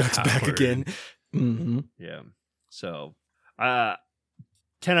 Howard the Duck's back again. Mm-hmm. Yeah. So, 10 out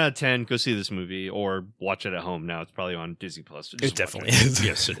of 10, go see this movie or watch it at home. Now it's probably on Disney Plus. It definitely is.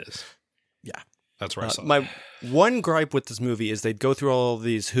 Yes, it is. Yeah. That's where I saw it. My one gripe with this movie is they'd go through all of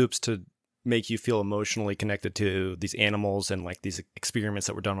these hoops to make you feel emotionally connected to these animals and like these experiments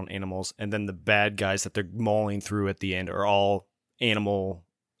that were done on animals. And then the bad guys that they're mauling through at the end are all animal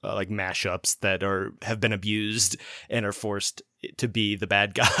like mashups that have been abused and are forced to be the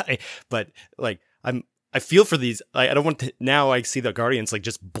bad guy. But like I feel for these. I don't want to. Now I see the Guardians like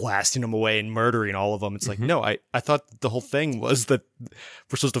just blasting them away and murdering all of them. It's like no. I thought the whole thing was that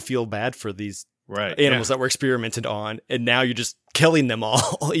we're supposed to feel bad for these animals that were experimented on, and now you're just killing them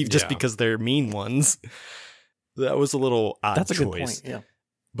all just because they're mean ones. That was a little odd. That's a choice. good point. Yeah,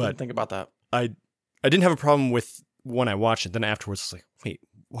 but didn't think about that. I didn't have a problem with when I watched it. Then afterwards, it's like, wait,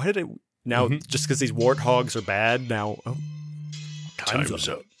 why did I now? Just because these warthogs are bad now? Oh, time's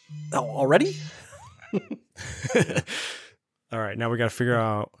up. Oh, already? All right, now we got to figure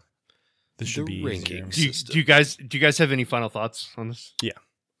out. This should be rankings. Do you guys have any final thoughts on this? Yeah,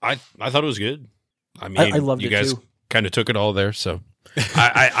 I thought it was good. I mean, I loved you it guys too. kind of took it all there. So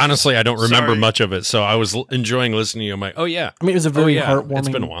I honestly I don't remember much of it. So I was enjoying listening to you. I'm like, oh yeah. I mean, it was a very heartwarming. It's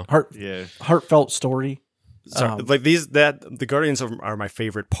been a while. Heartfelt story. Sorry, like the Guardians are my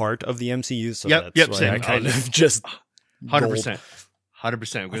favorite part of the MCU. So that's why same. I kind of just 100%. 100%.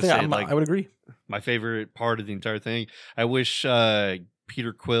 I'm going to say I would agree. My favorite part of the entire thing. I wish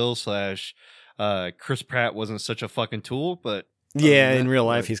Peter Quill / Chris Pratt wasn't such a fucking tool, but in real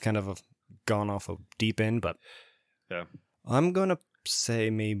life he's kind of gone off a deep end. But yeah, I'm gonna say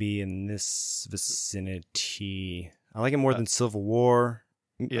maybe in this vicinity, I like it more than Civil War.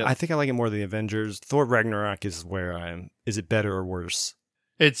 Yeah. I think I like it more than the Avengers. Thor Ragnarok is where I'm. Is it better or worse?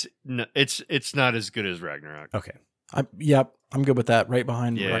 It's not as good as Ragnarok. Okay. I'm good with that. Right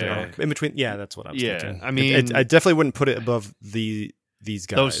behind Ragnarok. In between, that's what I was thinking. I mean, I definitely wouldn't put it above these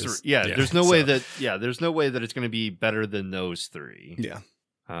guys. Those three, there's no way that it's going to be better than those three. Yeah.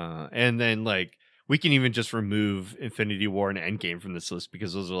 And then like we can even just remove Infinity War and Endgame from this list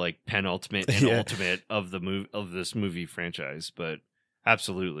because those are like penultimate and ultimate of this movie franchise. But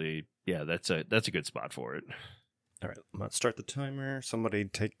absolutely, that's a good spot for it. All right, let's start the timer. Somebody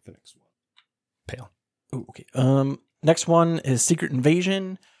take the next one. Pale. Ooh, okay. Next one is Secret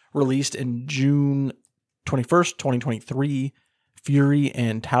Invasion, released in June 21st, 2023. Fury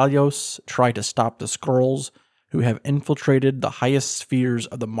and Talos try to stop the Skrulls, who have infiltrated the highest spheres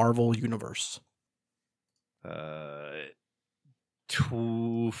of the Marvel Universe.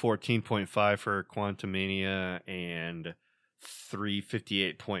 214.5 for Quantumania and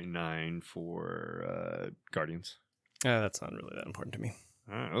 358.9 for Guardians. That's not really that important to me.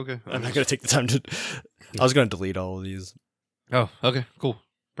 Okay. I'm not going to take the time to... I was going to delete all of these. Oh, okay. Cool.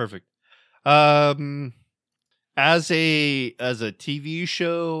 Perfect. As a TV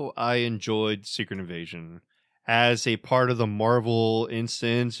show, I enjoyed Secret Invasion. As a part of the Marvel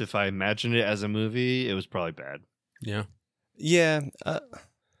instance, if I imagined it as a movie, it was probably bad. Yeah. Yeah,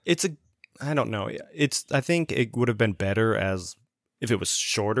 I don't know. I think it would have been better as if it was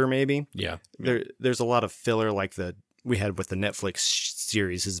shorter, maybe. Yeah. There's a lot of filler like we had with the Netflix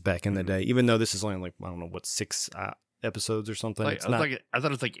series back in the day. Even though this is only like, I don't know, what, 6 episodes or something. I thought it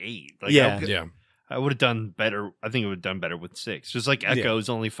was like 8. Like, yeah. I would have done better. I think it would have done better with 6. Just like Echo is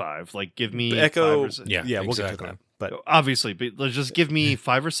only 5. Like, give me Echo. 5 or 6. Yeah, we'll get to exactly. that. But obviously, but let's just give me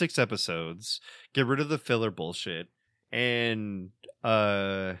 5 or 6 episodes. Get rid of the filler bullshit, and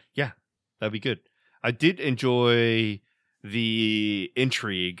that'd be good. I did enjoy the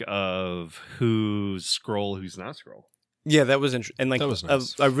intrigue of who's Skrull, who's not Skrull. yeah, that was interesting. And like, That was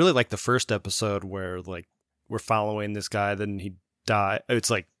nice. I really liked the first episode where like we're following this guy, then he died. It's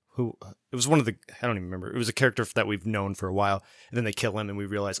like who? It was one of the, I don't even remember. It was a character that we've known for a while, and then they kill him, and we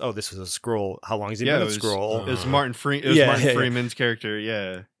realize, oh, this was a Skrull. How long has he been a Skrull? It was Martin Freeman's character.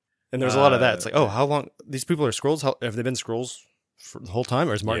 Yeah, And there's a lot of that. It's like, oh, how long? These people are Skrulls? Have they been Skrulls for the whole time?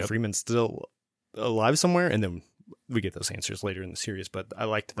 Or is Martin Freeman still alive somewhere? And then we get those answers later in the series. But I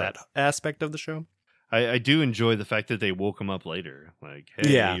liked that aspect of the show. I do enjoy the fact that they woke him up later. Like, hey,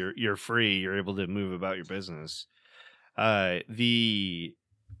 Yeah. you're free. You're able to move about your business. The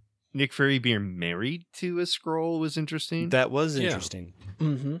Nick Fury being married to a Skrull was interesting. That was Yeah. interesting.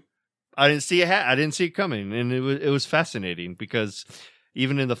 Mm-hmm. I didn't see it coming, and it was fascinating because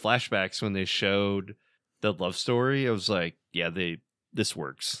even in the flashbacks when they showed the love story, I was like, yeah, this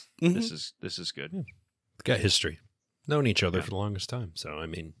works. Mhm. This is good. Got history. Known each other Yeah. for the longest time. So, I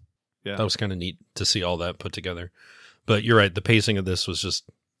mean, Yeah. that was kind of neat to see all that put together. But you're right. The pacing of this was just,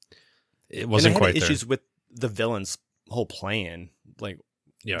 it wasn't and they quite had there. issues with the villain's whole plan. Like,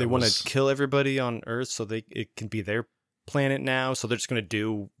 Yeah, they it want was- to kill everybody on Earth so it can be their planet now. So they're just going to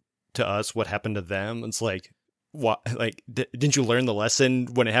do to us what happened to them. It's like, what? Like, didn't you learn the lesson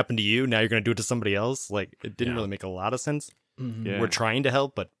when it happened to you? Now you're going to do it to somebody else? Like, it didn't Yeah. really make a lot of sense. Mm-hmm. Yeah. We're trying to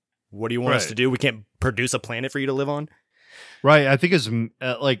help, but what do you want us Right. to do? We can't produce a planet for you to live on. Right. I think it's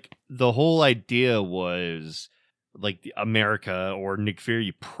like the whole idea was like America or Nick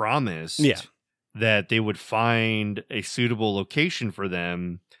Fury promised Yeah. that they would find a suitable location for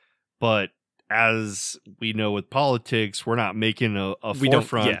them. But as we know with politics, we're not making a We don't.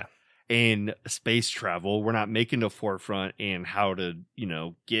 forefront Yeah. in space travel. We're not making a forefront in how to,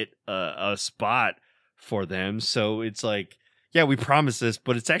 get a spot for them. So it's like, yeah, we promised this,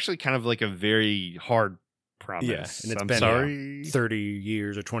 but it's actually kind of like a very hard promise. Yeah, and it's I'm been sorry. 30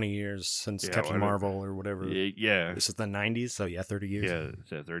 years or 20 years since Yeah, Captain whatever. Marvel or whatever. Yeah. This is the 90s, so yeah, 30 years.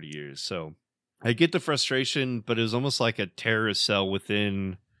 Yeah, 30 years. So I get the frustration, but it was almost like a terrorist cell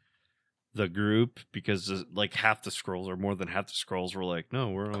within the group because like half the Skrulls or more than half the Skrulls were like, no,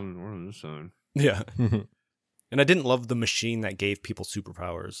 we're on this side. Yeah. And I didn't love the machine that gave people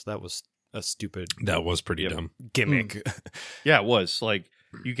superpowers. That was a stupid That was pretty Yep. dumb. gimmick. Yeah, it was like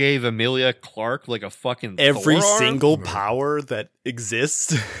you gave Amelia Clark like a fucking Every Thor arm? single power that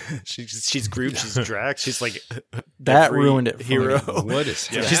exists, she's Groot, she's Drax, she's like That every ruined it for hero. me. What is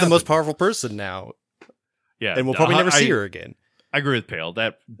She's the most powerful person now, Yeah, and we'll probably never see I- her again. I agree with Pale.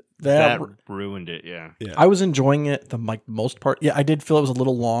 That That ruined it. Yeah. I was enjoying it the most part. Yeah, I did feel it was a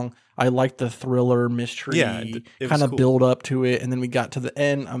little long. I liked the thriller mystery Yeah, it was kind of cool. build up to it, and then we got to the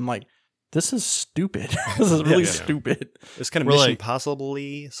end. I'm like, this is stupid. This is really Yeah. stupid. It's kind of We're Mission like-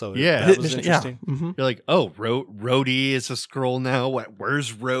 Possibly, so Yeah. that was Yeah. interesting. Mhm. You're like, oh, Rhodey is a Skrull now.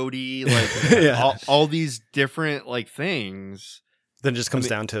 Where's Rhodey? Like Yeah. all these different like things. Then it just comes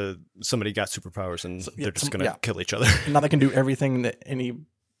down to somebody got superpowers and So, yeah, they're just some- gonna yeah. kill each other. Now they can do everything that any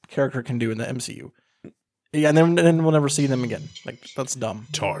character can do in the MCU. Yeah, and then we'll never see them again. Like, that's dumb.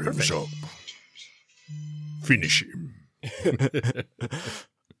 Time's up. Finish him.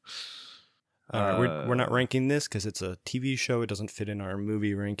 All right, we're not ranking this because it's a TV show. It doesn't fit in our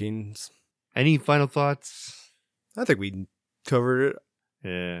movie rankings. Any final thoughts? I think we covered it.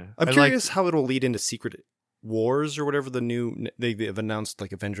 Yeah. I'm I curious how it'll lead into Secret Wars or whatever the new they've announced,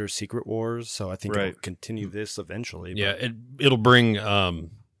 like Avengers Secret Wars. So I think it'll Right. continue this eventually. Yeah, it'll bring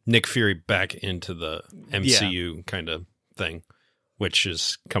Nick Fury back into the MCU kind of thing, which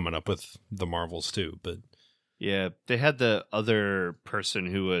is coming up with the Marvels too. But Yeah, they had the other person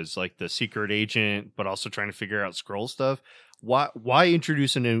who was like the secret agent, but also trying to figure out Skrull stuff. Why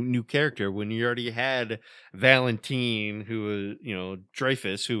introduce a new character when you already had Valentine, who was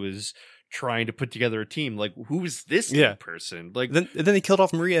Dreyfus, who was trying to put together a team? Like, who is this new person? Like, Then they killed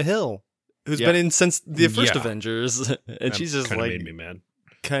off Maria Hill, who's Yeah. been in since the first Yeah. Avengers, and she's just kind of like made me mad.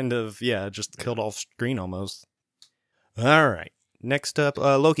 kind of just killed off screen almost. All right. Next up,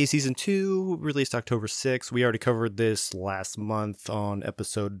 Loki Season 2, released October 6th. We already covered this last month on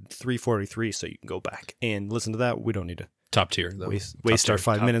episode 343, so you can go back and listen to that. We don't need to Top tier, though. waste our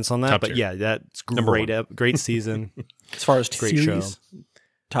 5 minutes on that. top But tier. yeah, that's Number great. one. Great season. As far as Great series,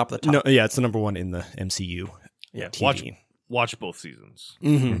 top of the top. No, yeah, it's the number one in the MCU. Yeah, TV. Watch both seasons.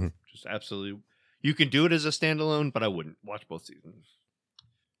 Mm-hmm. Just absolutely. You can do it as a standalone, but I wouldn't. Watch both seasons.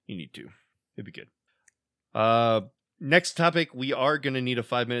 You need to. It'd be good. Next topic, we are going to need a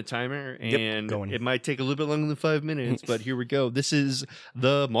 5-minute timer, and going. it might take a little bit longer than 5 minutes, but here we go. This is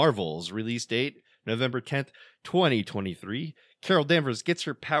The Marvels, release date November 10th, 2023. Carol Danvers gets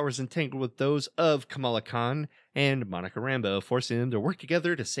her powers entangled with those of Kamala Khan and Monica Rambeau, forcing them to work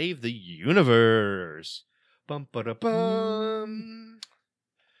together to save the universe. Bum, ba-da-bum.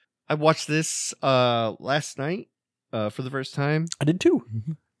 I watched this last night for the first time, I did too.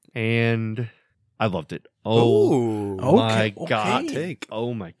 and I loved it. Oh my Okay, god! okay.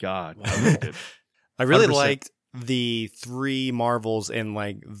 Oh my god! I loved it. I really 100%. liked the three Marvels and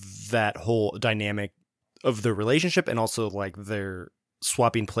like that whole dynamic of the relationship, and also like their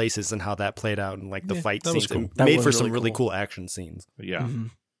swapping places and how that played out, and like the Yeah, fight that was scenes. cool. It That made was for some really really cool. cool action scenes But yeah,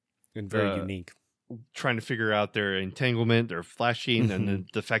 Mhm. and very Uh, unique. trying to figure out their entanglement, their flashing, and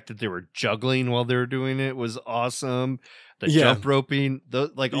the fact that they were juggling while they were doing it was awesome. The Yeah. jump roping, all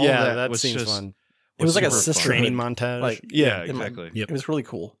Yeah, that was seems just fun. It was like a super fun. sisterhood. Training montage. Like, Yeah, and, like, exactly. Yep. It was really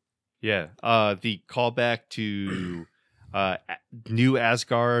cool. Yeah. The callback to New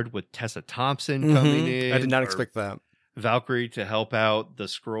Asgard with Tessa Thompson coming in. I did not or expect that. Valkyrie to help out the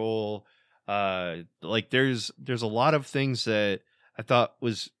Skrull. Like there's a lot of things that I thought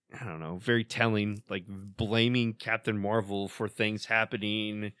was, I don't know, very telling, like blaming Captain Marvel for things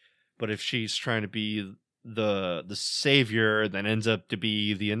happening, but if she's trying to be the savior then ends up to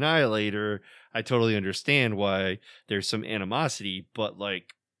be the annihilator, I totally understand why there's some animosity, but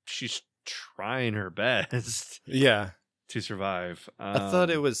like she's trying her best Yeah. to survive. I thought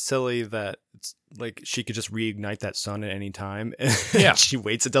it was silly that it's like she could just reignite that sun at any time. Yeah. She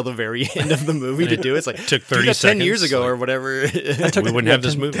waits until the very end of the movie to And do it. It's like took do 30 that 10 years seconds, ago like- or whatever. We wouldn't have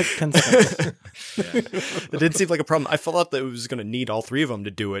this movie. 10 seconds. It didn't seem like a problem. I thought that it was going to need all three of them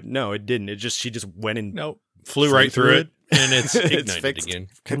to do it. No, it didn't. She just went and Nope. Flew right through it, and it's It's ignited fixed. again.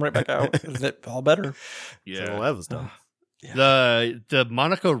 Came right back out. Isn't it all better? yeah. So that was done. The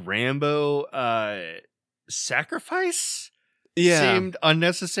Monica Rambeau sacrifice seemed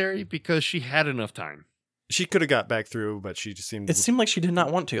unnecessary because she had enough time. She could have got back through, but she just seemed. It seemed like she did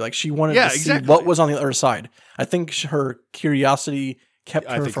not want to. Like she wanted Yeah, to exactly. see what was on the other side. I think her curiosity kept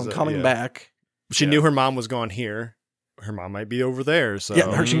I her think from so, coming yeah. back. She knew her mom was gone here. Her mom might be over there. So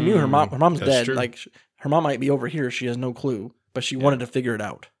Yeah, she knew her mom. Her mom's That's dead. true. Like her mom might be over here. She has no clue, but she wanted to figure it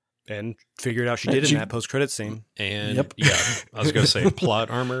out. and figured out she And did she- in that post-credit scene. And Yep. yeah, I was going to say plot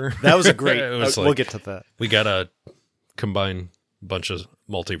armor. That was a great. It was we'll like, get to that. we got to combine a bunch of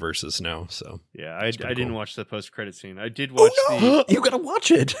multiverses now. So Yeah, I pretty didn't cool. watch the post-credit scene. I did watch You gotta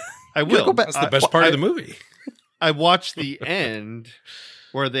watch it. I will. go back- that's the best part of the movie. I watched the end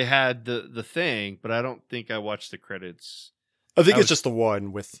where they had the thing, but I don't think I watched the credits. I think I it's was- just the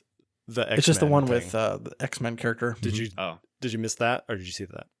one with the X-Men It's just the one thing. with the X-Men character. Did you Oh, did you miss that or did you see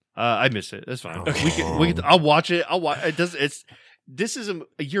that? I missed it. That's fine. Okay. We can, I'll watch it. I'll watch. It does. This is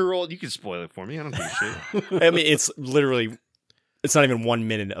a year old. You can spoil it for me. I don't give a shit. I mean, it's literally. It's not even 1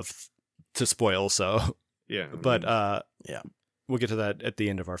 minute to spoil. So, Yeah, but Yeah. we'll get to that at the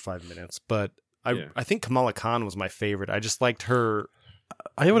end of our 5 minutes. But Yeah. I think Kamala Khan was my favorite. I just liked her.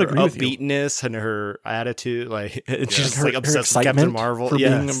 I would her agree with you. upbeatness and her attitude. Like she's just Her- like her obsessed with Captain excitement Marvel. for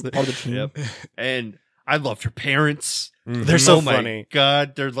Yes. being part of the team. Yep. And I loved her parents. They're so Oh my funny.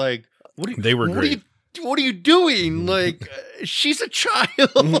 God, they're like, what are you? They were what great. What are you doing? Like, she's a child.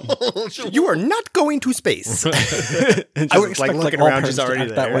 You are not going to space. And I would just, expect like looking all around, parents she's to already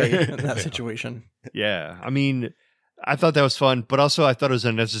act there. that way in that situation. Yeah, I mean, I thought that was fun, but also I thought it was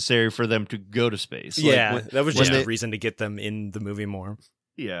unnecessary for them to go to space. Like, Yeah, when- that was when just they- a reason to get them in the movie more.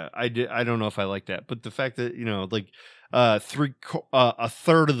 Yeah, I don't know if I like that, but the fact that like a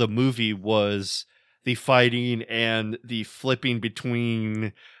third of the movie was the fighting and the flipping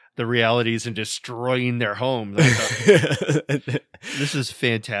between the realities and destroying their homes. I thought, this is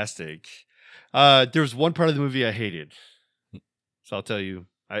fantastic. There was one part of the movie I hated, so I'll tell you.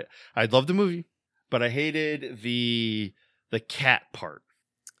 I loved the movie, but I hated the cat part.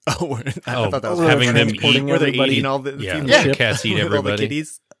 Oh, I Oh, thought that was having them transporting where they're everybody. eating all the Yeah, people Yeah. cats eat with all the everybody,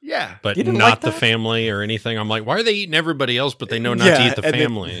 kitties. Yeah, but You didn't not like the that? family or anything. I'm like, why are they eating everybody else, but they know not to Yeah, eat the and then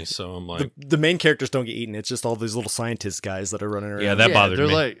family? So I'm like, The main characters don't get eaten. It's just all these little scientist guys that are running around. Yeah, that bothered they're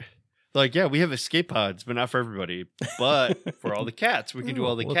me. like Like, yeah, we have escape pods, but not for everybody. But for all the cats, we can do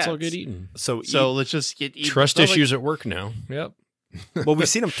all the Let's cats. all get eaten. So Let's just get eaten. Trust It's not issues at work now. Yep. well, we've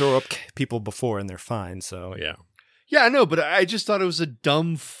seen them throw up people before, and they're fine. So Yeah. Yeah, I know, but I just thought it was a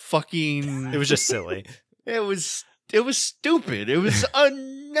dumb fucking. it was just silly. It was stupid. It was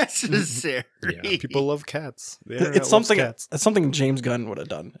unnecessary. Yeah, People love cats. The internet It's loves something. Cats. It's something James Gunn would have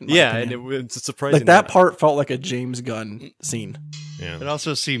done. in my Yeah, opinion. and it's surprising like that part felt like a James Gunn scene. Yeah. It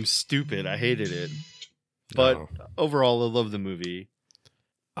also seemed stupid. I hated it. But No. overall, I love the movie.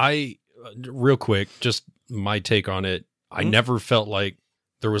 Real quick, just my take on it. I Mhm. never felt like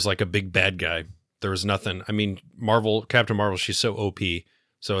there was like a big bad guy. There was nothing. I mean, Captain Marvel, she's so OP.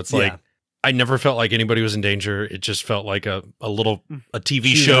 So it's like, Yeah. I never felt like anybody was in danger. It just felt like a TV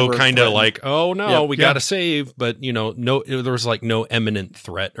She's show never kind of threatened. like, oh no, Yep. we got to save. But there was like no imminent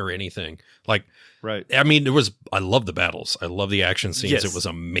threat or anything. Like, Right. I mean, I love the battles. I love the action scenes. Yes. It was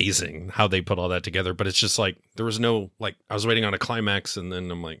amazing how they put all that together. But it's just like, there was no, like, I was waiting on a climax and then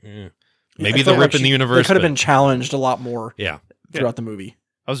I'm like, maybe I they'll felt like rip in the universe. They could have but- been challenged a lot more Yeah. throughout the movie.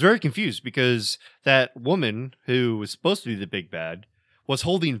 I was very confused because that woman who was supposed to be the big bad was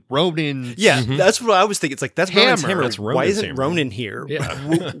holding Ronin's Yeah, Mhm. that's what I was thinking. It's like, that's Ronan's Hammer. hammer. That's Why Ronan's isn't hammer. Ronan here?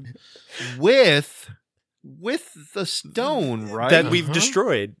 Yeah. with the stone, right? That we've Uh-huh.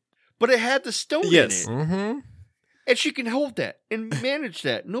 destroyed. but it had the stone Yes. in it. Mm-hmm. And she can hold that and manage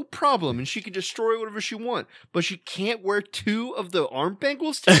that, no problem. And she can destroy whatever she wants. But she can't wear two of the arm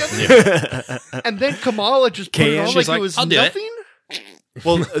bangles together. And then Kamala just put it Can. on She's like like, it was "I'll do it." nothing.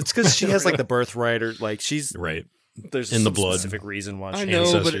 Well, it's because she has like the birthright, or like she's Right. there's In the some blood. specific reason why. I she know,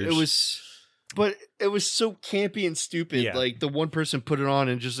 has but Ancestors. it was so campy and stupid. Yeah. Like the one person put it on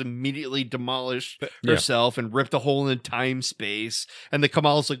and just immediately demolished Yeah. herself and ripped a hole in time space. And the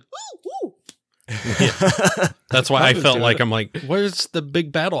Kamala's like, ooh, ooh. That's why I was felt doing like it. I'm like, where's the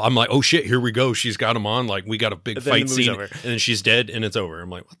big battle? I'm like, oh shit, here we go. She's got him on. Like, we got a big And then the fight movie's scene, over. and then she's dead, and it's over. I'm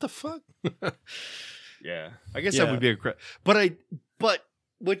like, what the fuck? Yeah, I guess Yeah. that would be a but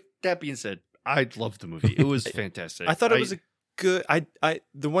with that being said, I loved the movie. It was fantastic. I thought it was a good.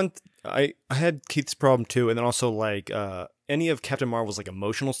 I had Keith's problem too, and then also like any of Captain Marvel's like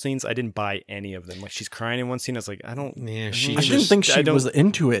emotional scenes, I didn't buy any of them. Like she's crying in one scene, I was like, I don't. Yeah, she I didn't think she was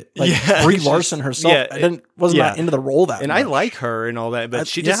into it. Like Yeah, Brie she's- Larson herself, yeah, I was yeah. not into the role that And much. I like her and all that, but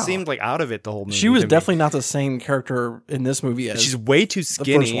she just yeah. seemed like out of it the whole movie. She was to me. definitely not the same character in this movie as She's way too first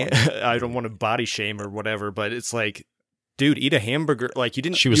skinny. one. I don't want to body shame or whatever, but it's like, dude, eat a hamburger. Like you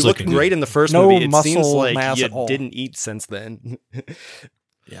didn't. She was you looked looking great in the first No movie. It muscle seems like mass you at all. didn't eat since then.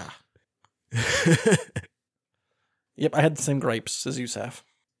 yeah. Yep, I had the same gripes as Yusuf.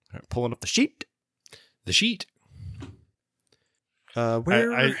 Pulling up the sheet. The sheet.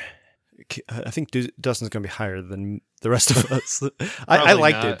 Where I think Dustin's going to be higher than the rest of us. I Probably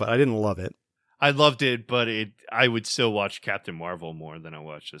liked not. it, but I didn't love it. I loved it, but I would still watch Captain Marvel more than I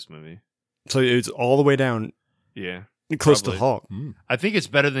watched this movie. So it's all the way down, Yeah, close Probably. to Hulk. I think it's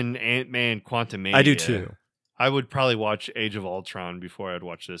better than Ant-Man Quantumania. I do too. I would probably watch Age of Ultron before I'd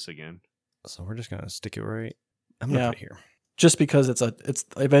watch this again. So we're just going to stick it right. I'm going to Yeah. put it here. Just because it's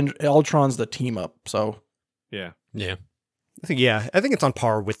Ultron's the team up, so Yeah, Yeah. I think it's on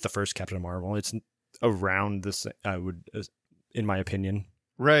par with the first Captain Marvel. It's around this. I would, in my opinion.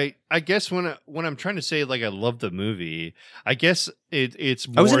 right. I guess when I'm trying to say like I love the movie, I guess it's.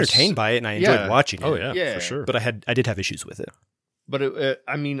 I was more entertained by it and I enjoyed Yeah. watching it. Oh, yeah, Yeah. for sure. But I did have issues with it. But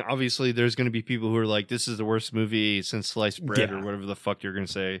I mean, obviously, there's going to be people who are like, "This is the worst movie since sliced bread," Yeah. or whatever the fuck you're going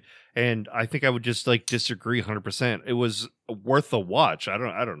to say. And I think I would just like disagree 100%. It was worth a watch. I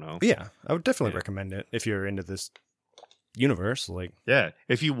don't know. Yeah, I would definitely Yeah. recommend it if you're into this universe. Like Yeah,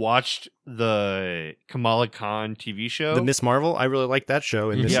 if you watched the Kamala Khan TV show, the Miss Marvel, I really like that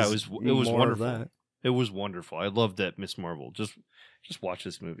show. And this Yeah, is it was more of wonderful. It was wonderful. I loved that Miss Marvel. Just watch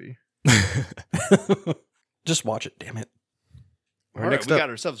this movie. that. just watch it. Damn it! Our All right, next we up, got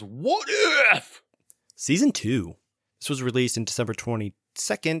ourselves What If? Season 2. This was released in December 22nd,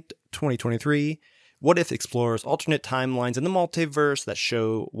 2023. What If explores alternate timelines in the multiverse that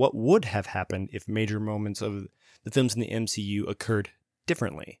show what would have happened if major moments of the films in the MCU occurred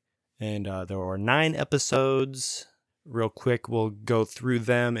differently. And there were 9 episodes. Real quick, we'll go through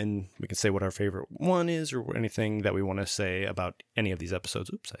them and we can say what our favorite one is or anything that we want to say about any of these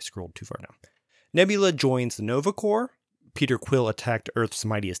episodes. Oops, I scrolled too far now. Nebula joins the Nova Corps. Peter Quill attacked Earth's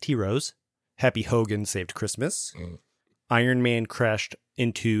mightiest heroes. Happy Hogan saved Christmas. Iron Man crashed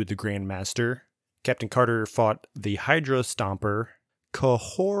into the Grandmaster. Captain Carter fought the Hydra Stomper.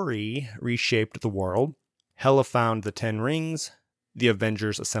 Kahori reshaped the world. Hela found the 10 rings. The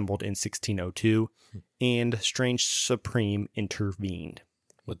Avengers assembled in 1602. And Strange Supreme intervened.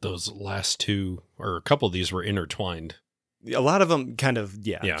 with those last two, or a couple of these were intertwined A lot of them kind of,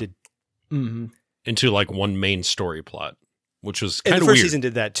 Yeah. did. Mm-hmm. into like one main story plot, which was And kind the of first weird. season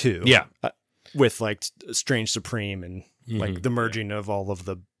did that too. Yeah. With like Strange Supreme and like Mhm. the merging of all of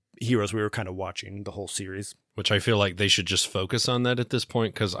the heroes we were kind of watching the whole series. Which I feel like they should just focus on that at this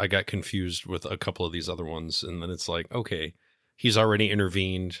point, because I got confused with a couple of these other ones. And then it's like, okay, he's already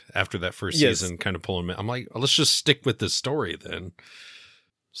intervened after that first Yes. season, kind of pulling me. I'm like, let's just stick with this story then.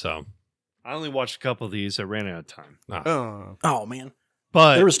 So, I only watched a couple of these. I ran out of time. Oh man,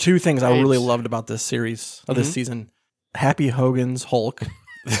 But there was two things I really it's- loved about this series of this Mhm. season: Happy Hogan's Hulk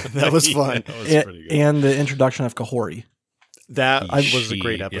That was fun. that was pretty good. and the introduction of Kahori. That was a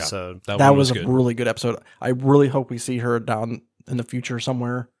great Yeah. episode. That one was a good. really good episode. I really hope we see her down in the future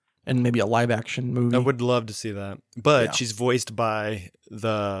somewhere, and maybe a live action movie. I would love to see that. But Yeah. she's voiced by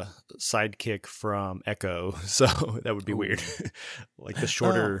the sidekick from Echo, so that would be weird. Like the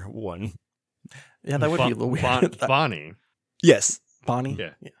shorter one. Yeah, that would be a little weird. Bonnie, Yes. Bonnie.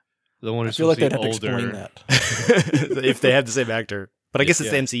 Yeah. the one I who's feel like they'd supposed have to to be older. explain that. If they have the same actor. But I guess it's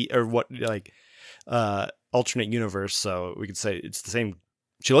Yeah. the MC or what like alternate universe, so we could say it's the same.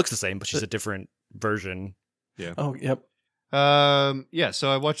 She looks the same, but she's a different version. Oh, yep. Yeah,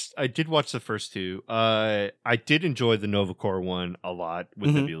 so I did watch the first two. I did enjoy the Novacore one a lot with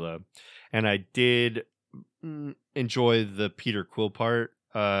Mhm. Nebula, and I did enjoy the Peter Quill part.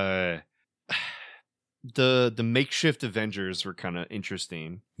 The makeshift Avengers were kind of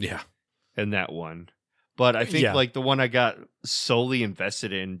interesting Yeah. in that one. But I think Yeah. like the one I got solely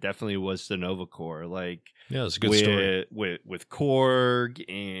invested in definitely was the Novacore. Like Yeah, it's a good story. with Korg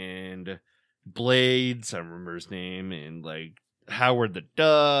and Blades, I remember his name, and like Howard the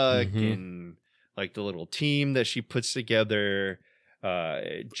Duck Mhm. and like the little team that she puts together.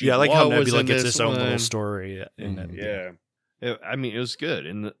 Jude Yeah, I like how Law was Nebula in gets this its own little one. story in that. Yeah. I mean, it was good.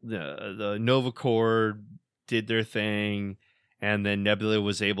 And the Nova Corps did their thing, and then Nebula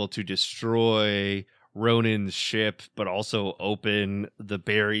was able to destroy Ronin's ship, but also open the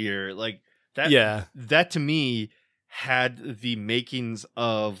barrier. Like that. Yeah. That to me had the makings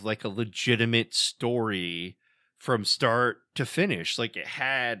of like a legitimate story from start to finish. Like it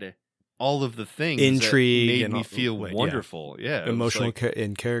had all of the things Intrigue that made and me all- feel like, yeah. wonderful. Yeah. It was Emotional like-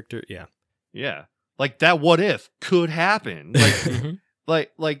 in character. Yeah. yeah. Like that what if could happen. Like Mhm.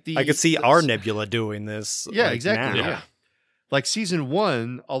 like the I could see our Nebula doing this. Yeah, like, exactly. now. Yeah. Like season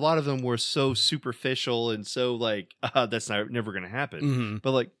 1, a lot of them were so superficial and so like that's never going to happen. Mhm.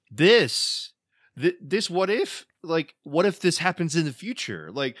 But like this what if, like what if this happens in the future?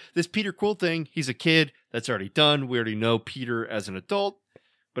 Like this Peter Quill thing, he's a kid, that's already done. We already know Peter as an adult,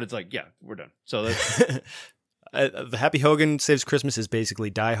 but it's like, yeah, we're done. So that's The Happy Hogan Saves Christmas is basically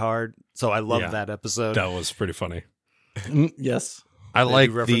Die Hard, so I love Yeah. that episode. That was pretty funny. Yes. I They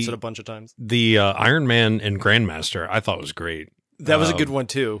like reference it a the bunch of times. Iron Man and Grandmaster. I thought was great. That was a good one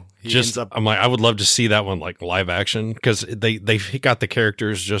too. He Just ends up I'm like, I would love to see that one like live action, because they got the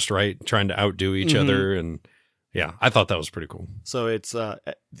characters just right, trying to outdo each Mhm. other, and yeah, I thought that was pretty cool. so it's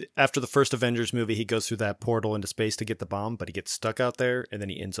after the first Avengers movie, he goes through that portal into space to get the bomb, but he gets stuck out there, and then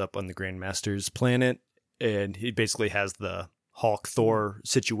he ends up on the Grandmaster's planet, and he basically has the Hulk Thor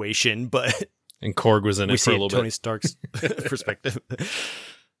situation, but And Korg was in we it for see a it little Tony bit. Stark's perspective.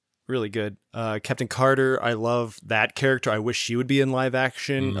 Really good. Captain Carter, I love that character. I wish she would be in live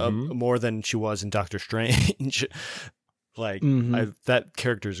action Mhm. more than she was in Doctor Strange. Like Mhm. that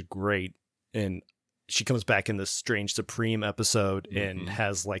character is great, and she comes back in the Strange Supreme episode and Mhm.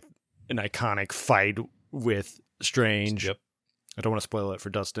 has like an iconic fight with Strange. Yep. I don't want to spoil it for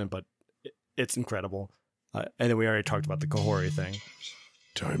Dustin, but it's incredible. And then we already talked about the Kahori thing.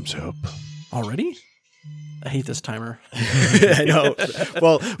 Time's up. Already? I hate this timer. I know.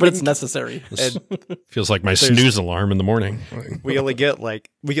 Well, But it's necessary. This feels like my There's- snooze alarm in the morning. we only get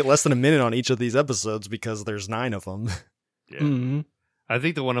we get less than a minute on each of these episodes because there's 9 of them. yeah. Mhm. I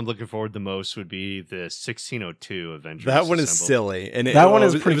think the one I'm looking forward the most would be the 1602 Avengers. That one is Assemble. silly, and That one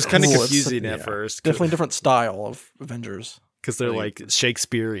is it pretty was kind of cool. It's- confusing at yeah. first Definitely a different style of Avengers. because they're like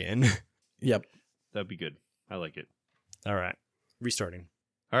Shakespearean. Yep. That'd be good. I like it. All right, restarting.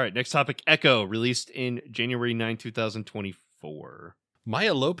 All right, next topic, Echo, released in January 9, 2024.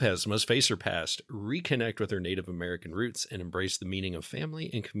 Maya Lopez must face her past, reconnect with her Native American roots, and embrace the meaning of family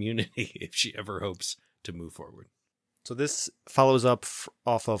and community if she ever hopes to move forward. So this follows up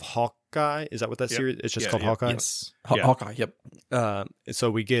off of Hawkeye. Is that what that Yep. series? It's just Yeah, called yeah. Hawkeye. Yes. Yeah. Hawkeye, yep.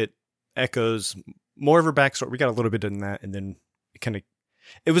 So we get Echo's more of her backstory. We got a little bit in that, and then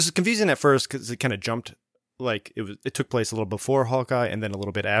it was confusing at first because it kind of jumped like it took place a little before Hawkeye and then a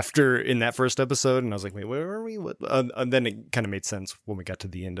little bit after in that first episode, and I was like, wait, where are we? What? And then it kind of made sense when we got to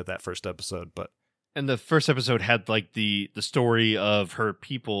the end of that first episode. But And the first episode had like the story of her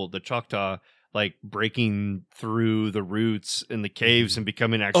people, the Choctaw, like breaking through the roots in the caves and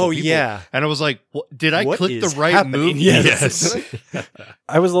becoming actual people. yeah. And I was like, did I What click the is right happening? move? Yes.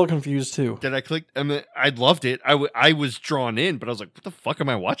 I was a little confused too. Did I click? I mean, I loved it. I was drawn in, but I was like, what the fuck am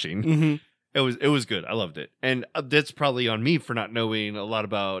I watching? Mm-hmm. It was good. I loved it. And that's probably on me for not knowing a lot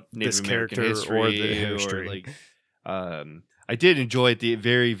about Native This American character history or the history. like, I did enjoy at the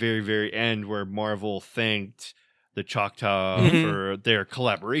very, very, very end where Marvel thanked the Choctaw Mhm. for their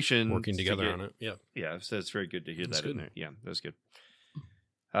collaboration. Working together on it. Yeah. Yeah, so it's very good to hear That's that in good. there. Yeah, that was good.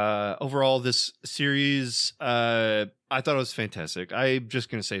 Overall, this series, I thought it was fantastic. I'm just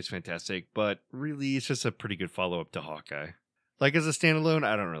going to say it's fantastic, but really, it's just a pretty good follow-up to Hawkeye. Like, as a standalone,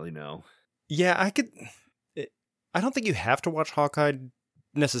 I don't really know. Yeah, I don't think you have to watch Hawkeye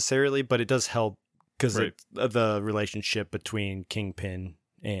necessarily, but it does help because Right. the relationship between Kingpin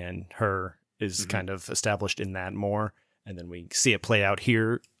and her is Mhm. kind of established in that more, and then we see it play out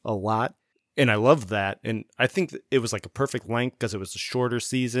here a lot. And I love that, and I think that it was like a perfect length because it was a shorter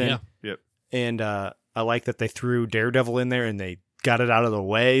season. Yeah. Yep. And I like that they threw Daredevil in there and they got it out of the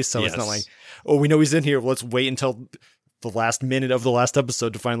way, so it's not Yes. like, oh, we know he's in here. Let's wait until the last minute of the last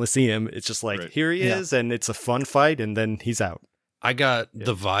episode to finally see him. It's just like, Right. here he Yeah. is, and it's a fun fight, and then he's out. I got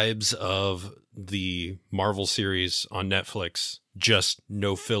the vibes of the Marvel series on Netflix, just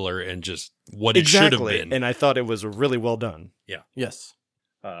no filler and just what it should have been. And I thought it was really well done. Yes.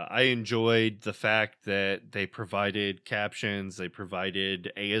 I enjoyed the fact that they provided captions, they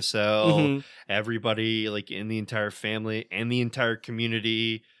provided ASL. Mhm. Everybody, like in the entire family and the entire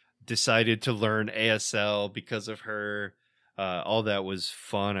community, decided to learn ASL because of her. All that was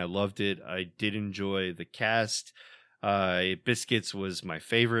fun. I loved it. I did enjoy the cast. Biscuits was my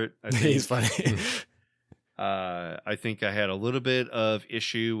favorite. I think. He's funny. I think I had a little bit of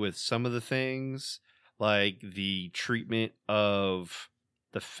issue with some of the things, like the treatment of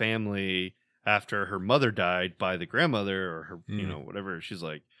the family after her mother died by the grandmother or her, whatever. She's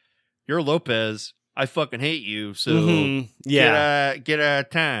like, "You're Lopez. I fucking hate you. So Mhm. Yeah. get out of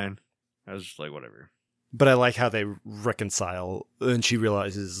town." I was just like, whatever. But I like how they reconcile, and she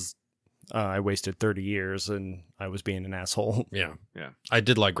realizes I wasted 30 years and I was being an asshole. Yeah. Yeah. I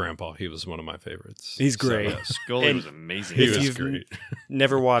did like Grandpa. He was one of my favorites. He's great. Yeah, Scully And was amazing. He If was you've great.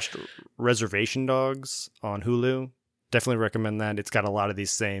 never watched Reservation Dogs on Hulu, definitely recommend that. It's got a lot of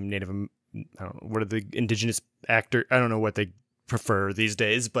these same native, I don't know, what are the indigenous actor? I don't know what they prefer these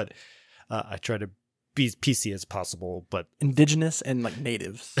days, but I try to be as PC as possible. But Indigenous and like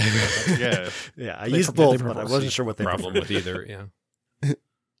natives. Yeah. yeah, I They used prefer- both, they but I prefer wasn't sure what they Problem preferred. with either. Yeah.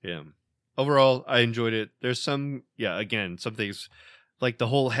 Yeah. Overall, I enjoyed it. There's some, again, some things like the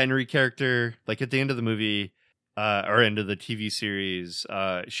whole Henry character, like at the end of the movie, or end of the TV series,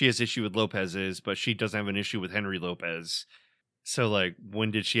 she has issue with Lopez's, but she doesn't have an issue with Henry Lopez. So, like,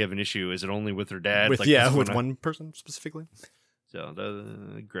 when did she have an issue? Is it only with her dad? With, like, yeah, this with one. one person specifically. So,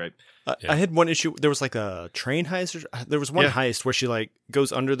 great. Yeah. I had one issue. There was like a train heist. There was one Yeah. heist where she like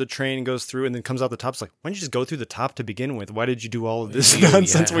goes under the train and goes through and then comes out the top. It's like, why didn't you just go through the top to begin with? Why did you do all of this Yeah,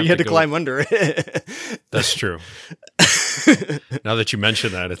 nonsense you where you have had to to go- climb under it? That's true. Now that you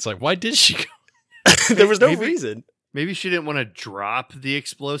mention that, it's like, why did she go? There was no Maybe- reason. Maybe she didn't want to drop the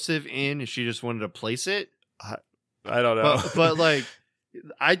explosive in, and she just wanted to place it. I don't know. But like,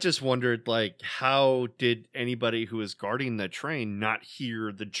 I just wondered, like, how did anybody who was guarding the train not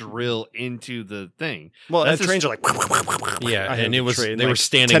hear the drill into the thing? well, that's the trains are like, Yeah, I have and the it was train, they were like,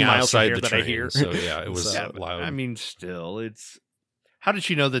 standing 10 miles from outside here the that I train. hear. So yeah, it was So- loud. I mean, still, it's how did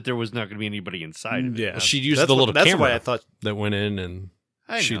she know that there was not going to be anybody inside of it? Yeah, She used That's the what- little that's camera why I thought. that went in and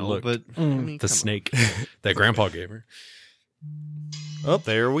I she know, looked. but I Mm. mean, the come on. snake that Grandpa gave her. Oh,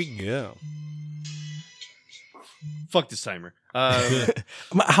 there we go. Fuck this timer.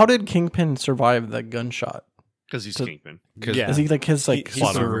 How did Kingpin survive the gunshot? Because he's So- Kingpin. Because Yeah. Is he like his like He's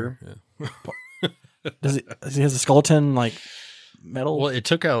plot super- armor. Yeah. does he has a skeleton like metal? Well, it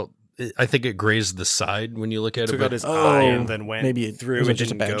took out. I think it grazed the side when you look at it. Took but- out his Oh, eye and then went maybe it through was and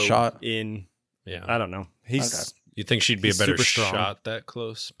just a didn't bad go shot. in. yeah, I don't know. He's you think she'd be a he's better super strong. shot that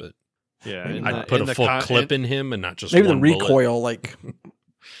close, but Yeah, I'd put a full clip in him and not just Maybe the one bullet. recoil like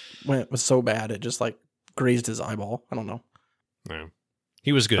when it was so bad it just like grazed his eyeball. I don't know. Yeah.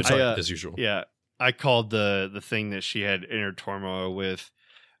 He was good I, as usual. Yeah, I called the thing that she had inner turmoil with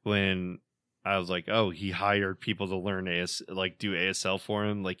when I was like, oh, he hired people to learn do ASL for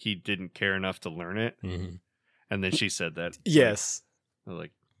him. Like he didn't care enough to learn it. Mhm. And then she said that. yes. I was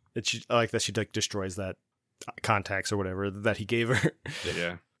like, I like that she like destroys that contacts or whatever that he gave her.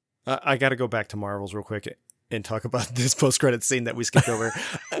 Yeah. I got to go back to Marvels real quick and talk about this post-credit scene that we skipped over.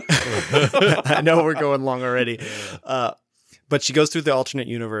 I know we're going long already. But she goes through the alternate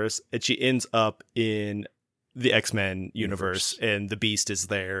universe and she ends up in the X-Men universe and the Beast is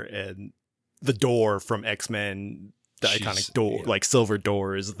there and the door from X-Men, the iconic door, like silver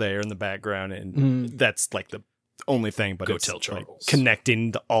door is there in the background. And that's like the only thing, but Go it's tell like Charles.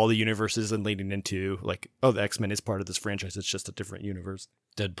 connecting all the universes and leading into like, oh, the X-Men is part of this franchise. It's just a different universe.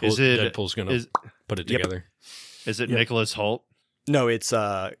 Deadpool's going to put it together. Is it Nicholas Hoult? No, it's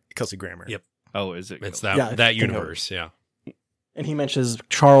Kelsey Grammer. Yep. Oh, is it? It's Yeah, that universe, yeah. And he mentions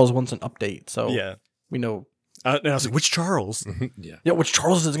Charles wants an update, so Yeah. we know. And I was like, which Charles? Yeah. Yeah, which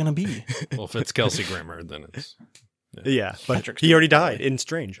Charles is it going to be? Well, if it's Kelsey Grammer, then it's... Yeah, but Patrick he already Stewart. died in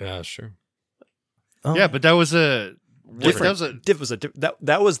Strange. Yeah, sure. Yeah, but that was a Different. That was a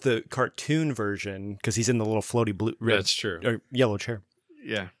That was the cartoon version because he's in the little floaty blue, red, That's true. or yellow chair.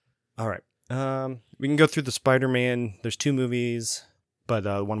 yeah. All right, we can go through the Spider-Man. There's 2 movies, but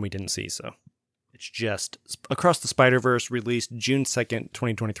one we didn't see, so it's just Across the Spider-Verse, released June 2nd,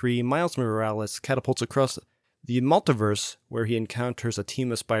 2023. Miles Morales catapults across the multiverse where he encounters a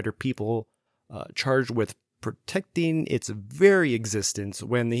team of spider people charged with protecting its very existence.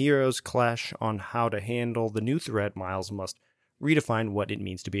 When the heroes clash on how to handle the new threat, Miles must redefine what it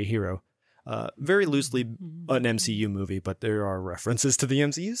means to be a hero. Very loosely an MCU movie, but there are references to the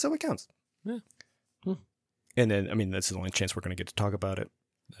MCU, so it counts. Yeah. And then, I mean, that's the only chance we're going to get to talk about it.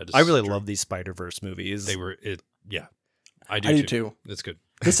 That is I really true. love these Spider-Verse movies. Yeah. I I do too. It's good.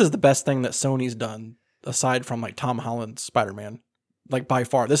 This is the best thing that Sony's done, aside from like Tom Holland's Spider-Man. Like by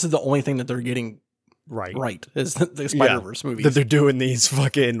far, this is the only thing that they're getting right is the Spider-Verse movies. That they're doing these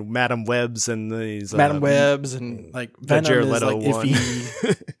fucking Madam Webs and these... Madam Webs and like Venom Jared is Leto like one.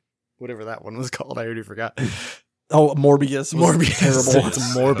 iffy. Whatever that one was called, I already forgot. Oh, Morbius was terrible.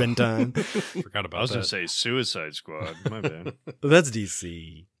 It's Morbin time. Forgot I about was that. gonna say Suicide Squad. My bad. That's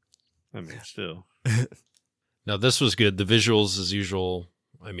DC. I mean, still. Now, this was good. The visuals, as usual.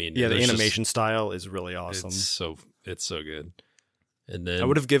 I mean, Yeah, the there's animation style is really awesome. It's so good. And then I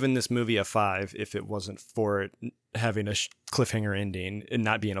would have given this movie a 5 if it wasn't for it having a cliffhanger ending and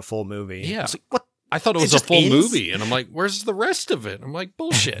not being a full movie. Yeah. I was like, what? I thought it It was a just full ends? movie, and I'm like, "Where's the rest of it?" I'm like,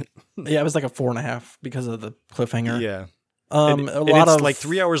 "Bullshit." Yeah, it was like a 4.5 because of the cliffhanger. Yeah. A and lot it's of like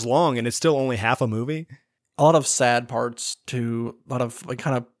 3 hours long and it's still only half a movie. a lot of sad parts too. A lot of like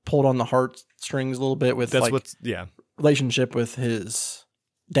kind of pulled on the heartstrings a little bit with That's like what's, yeah. relationship with his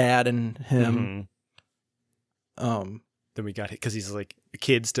dad and him. Mhm. Then we got, because he's like a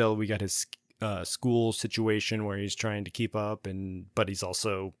kid still, we got his school situation where he's trying to keep up, but he's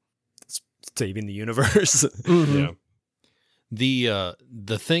also saving the universe. Mhm. Yeah.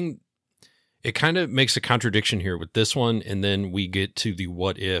 The thing, it kind of makes a contradiction here with this one, and then we get to the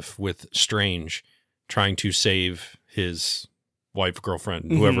what if with Strange trying to save his wife, girlfriend,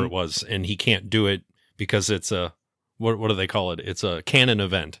 whoever it was, and he can't do it because it's a what do they call it? It's a canon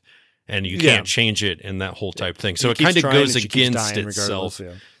event, and you can't change it, and that whole type thing. So He it kind keeps of trying goes and she keeps against dying itself.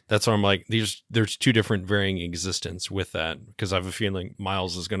 regardless, yeah. That's why I'm like, there's 2 different varying existence with that, because I have a feeling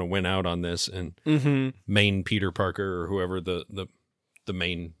Miles is going to win out on this, and main Peter Parker or whoever the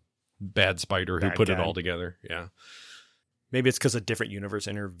main bad spider who Bad put it guy. all together. Yeah. Maybe it's because a different universe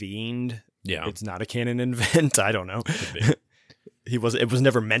intervened. Yeah. It's not a canon event. I don't know. It was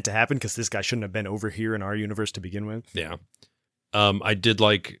never meant to happen because this guy shouldn't have been over here in our universe to begin with. Yeah. I did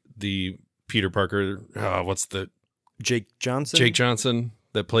like the Peter Parker. What's the Jake Johnson? Jake Johnson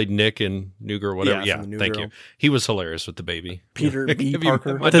that played Nick in New Girl, whatever. Yeah, Yeah. from the New Thank Girl. you. He was hilarious with the baby. Peter B. Have you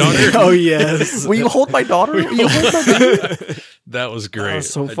Parker. met my daughter? Oh, yes. Will you hold my daughter? Will you hold my baby? That was great. That was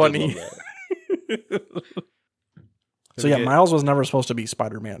so I did funny. love that. So yeah, Miles was never supposed to be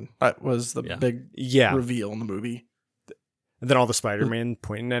Spider-Man. That was the Yeah. big Yeah. reveal in the movie. And then all the Spider-Man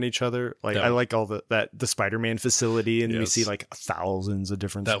pointing at each other. Like, Yeah. I like all the Spider-Man facility, and we Yes. see like thousands of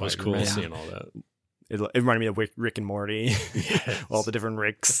different That was cool Spider-Man. seeing all that. It reminded me of Rick and Morty. All the different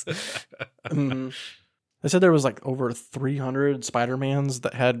Ricks. Mhm. They said there was like over 300 Spider-Mans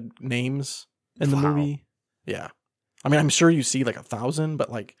that had names in the Wow. movie. Yeah. I mean, I'm sure you see like 1,000, but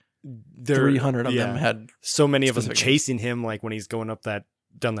like 300 of them had so many of them specific chasing him, like when he's going up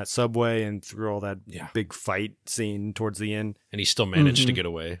down that subway and through all that Yeah. big fight scene towards the end. And he still managed to Mhm. get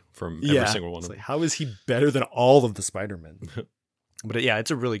away from every single one It's of like, them. how is he better than all of the Spider-Men? But yeah,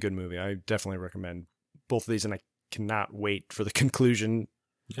 it's a really good movie. I definitely recommend both of these, and I cannot wait for the conclusion.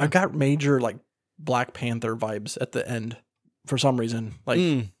 Yeah. I got major like Black Panther vibes at the end for some reason. Like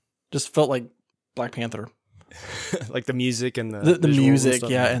just felt like Black Panther. like the music and the The visuals and music, stuff,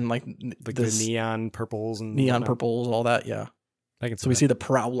 yeah, and like the neon purples and neon whatnot. purples, all that, yeah. I can So we see the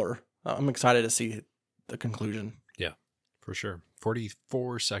Prowler. I'm excited to see the conclusion. For sure.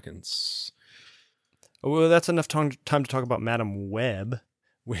 44 seconds. Well, that's enough time to talk about Madam Web,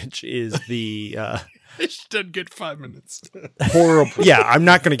 which is the She didn't get 5 minutes. horrible. Yeah, I'm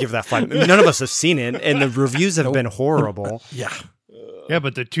not going to give that 5. None of us have seen it, and the reviews have been horrible. Yeah. Yeah,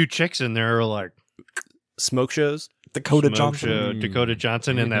 but the two chicks in there are like Smoke shows. Dakota Smoke Johnson. Show, Dakota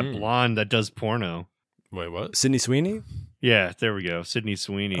Johnson, and that Mhm. blonde that does porno. Wait, what? Sydney Sweeney. Yeah, there we go. Sydney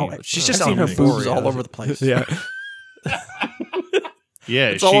Sweeney. Oh, She's I've just seen on her boobs Euphoria. all over the place. Yeah. Yeah,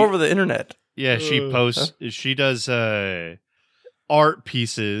 It's all over the internet. Yeah, she posts. She does art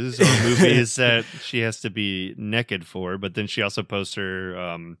pieces or movies that she has to be naked for, but then she also posts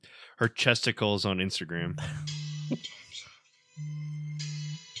her chesticles on Instagram.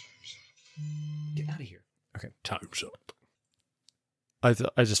 Get out of here. Time's up.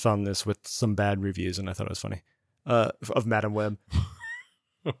 I just found this with some bad reviews, and I thought it was funny. Of Madam Web.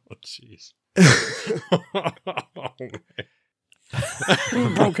 Oh, jeez.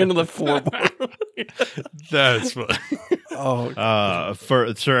 Broke into the floorboard. That's funny. Oh,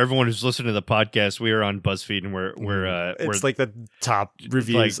 For everyone who's listening to the podcast, we are on BuzzFeed, and we're It's like the top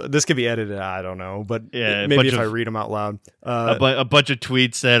reviews. This could be edited. I don't know, but Yeah, a maybe bunch if I of- read them out loud. a bunch of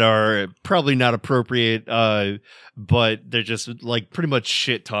tweets that are probably not appropriate, but they're just like pretty much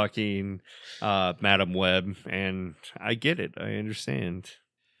shit talking Madam Web, and I get it. I understand.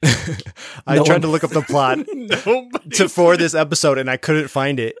 I No tried one- to look up the plot for this episode, and I couldn't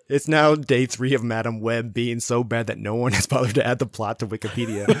find it. It's now day 3 of Madam Web being so bad that no one has bothered to add the plot to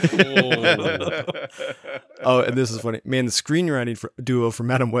Wikipedia. Oh, and this is funny. Man, the screenwriting duo for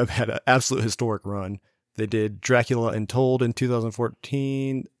Madam Web had an absolute historic run. They did Dracula Untold in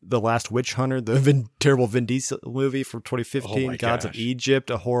 2014, The Last Witch Hunter, the terrible Vin Diesel movie from 2015, Oh my Gods of gosh. Egypt,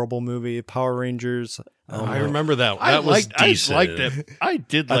 a horrible movie, Power Rangers. I remember that. I That was liked decent. it. I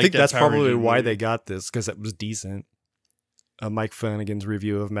did. I like think that that's Power probably Ranger why movie. they got this, because it was decent. Mike Flanagan's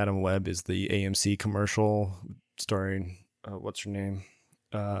review of Madam Web is the AMC commercial starring what's her name?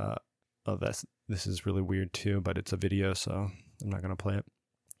 This is really weird too, but it's a video, so I'm not gonna play it.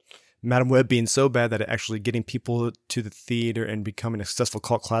 Madam Web being so bad that it actually getting people to the theater and becoming a successful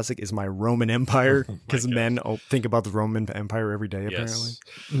cult classic is my Roman Empire, because men think about the Roman Empire every day. Apparently,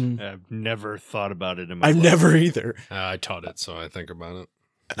 Yes. I've never thought about it in my I've life. never either. I taught it, so I think about it.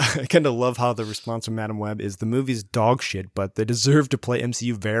 I kind of love how the response from Madam Web is the movie's dog shit, but they deserve to play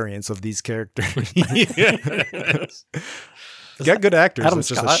MCU variants of these characters. Yes. Got good actors. Adam it's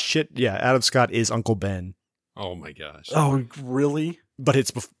just a Scott? shit. Yeah, Adam Scott is Uncle Ben, Oh my gosh. oh, really? but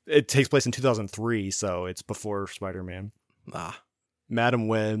it takes place in 2003, so it's before Spider-Man. Ah, Madam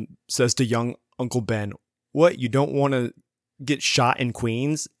Web says to young Uncle Ben, "What, you don't want to get shot in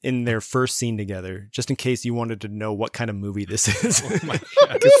Queens in their first scene together, just in case you wanted to know what kind of movie this is." Oh my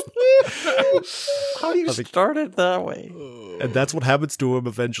how do you start it that way? And that's what happens to him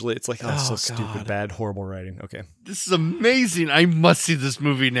eventually. It's like, oh, so Oh, stupid, God. bad, horrible writing. Okay. This is amazing. I must see this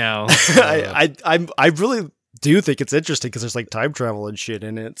movie now. I really do think it's interesting because there's like time travel and shit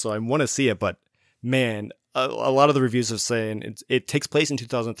in it, so I want to see it. But man, a lot of the reviews are saying it takes place in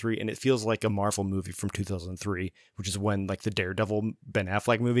 2003, and it feels like a Marvel movie from 2003, which is when like the Daredevil Ben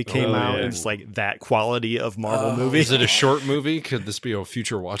Affleck movie came Oh, out. yeah. And it's like that quality of Marvel movie. Is it a short movie? Could this be a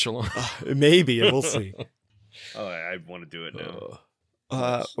future watch along? Maybe we'll see. Oh, I want to do it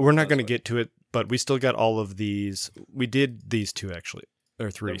now. We're not going to get to it, but we still got all of these. We did these 2 actually. Or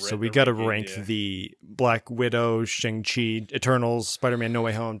 3. So we the got to ranking, rank yeah. the Black Widow, Shang-Chi, Eternals, Spider-Man No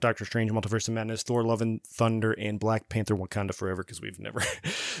Way Home, Doctor Strange, Multiverse of Madness, Thor, Love and Thunder, and Black Panther Wakanda Forever, because we've never...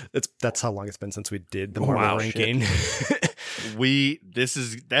 that's how long it's been since we did the Marvel Wow, ranking.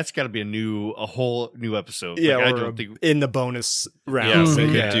 That's got to be a whole new episode. Yeah, Like, I or don't think in the bonus Yeah, round. we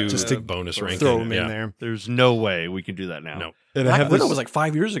could Yeah, do just a to bonus ranking. throw them yeah. in there. there's no way we can do that now. No. And I Black have Widow this, was like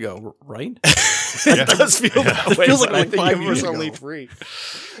 5 years ago, right? it does feel that It way. feels like but I like think 5 it was years only ago. 3.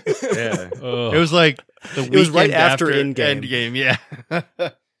 Yeah. Ugh. It was like the It was right weekend after Endgame. Endgame, yeah.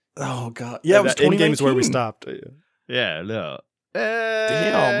 Oh god, yeah, it was Endgame is where we 2019. stopped. Yeah, no.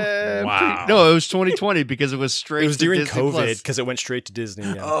 Damn. Wow. No, it was 2020 because it was straight It was to during Disney COVID Plus. because it went straight to Disney.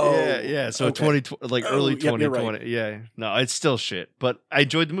 Yeah. Oh, Yeah. So okay. 2020, like Oh, early yep, you're 2020. right. Yeah. No, it's still shit, but I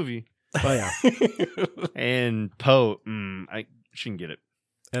enjoyed the movie. Oh yeah. And Poe, I shouldn't get it.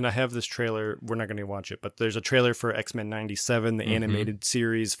 And I have this trailer. We're not going to watch it, but there's a trailer for X-Men 97, the animated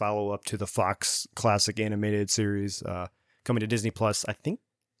series, follow up to the Fox classic animated series, coming to Disney Plus. I think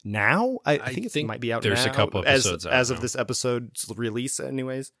now. I think it think might be out there's a now, couple episodes out as of now. this episode's release,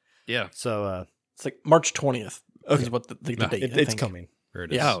 anyways. Yeah. So It's like March 20th Okay. is what the date. I It's think. coming. There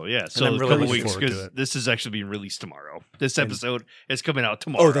it is. Yeah. Oh yeah, so I'm a really couple looking weeks forward to because it. this is actually being released tomorrow. This episode is coming out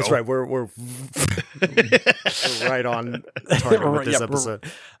tomorrow. Oh, that's right. We're right on target with this Yeah, episode.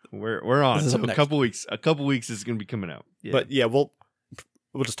 We're on. This is So up a next. couple weeks is going to be coming out. Yeah, But yeah, we'll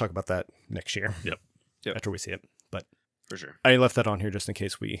just talk about that next year. Yep. After we see it. But for sure. I left that on here just in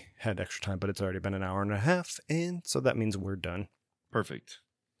case we had extra time, but it's already been an hour and a half, and so that means we're done. Perfect.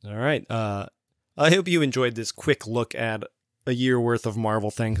 All right. I hope you enjoyed this quick look at a year worth of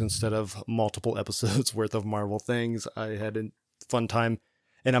Marvel things instead of multiple episodes worth of Marvel things. I had a fun time,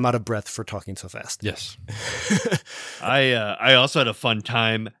 and I'm out of breath for talking so fast. Yes. I also had a fun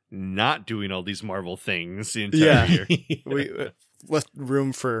time not doing all these Marvel things the entire year. We left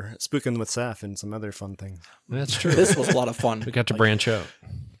room for Spooking with Saf and some other fun things. That's true. This was a lot of fun. We got to branch out.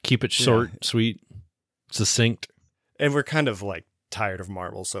 Keep it short, sweet, succinct, And we're kind of like tired of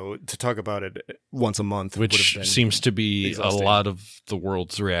Marvel, so to talk about it once a month would which have been seems to be exhausting. a lot of the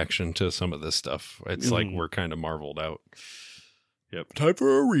world's reaction to some of this stuff. It's like we're kind of marveled out. Yep. time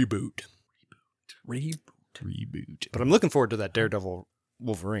for a reboot. Reboot. But I'm looking forward to that Daredevil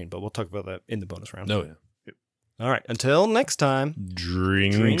Wolverine, but we'll talk about that in the bonus round. No, yeah. All right. Until next time.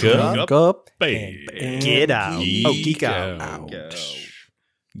 Drink up. up. Up And and get out. Geek Oh, geek out. out. Go.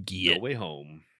 Get Go way home.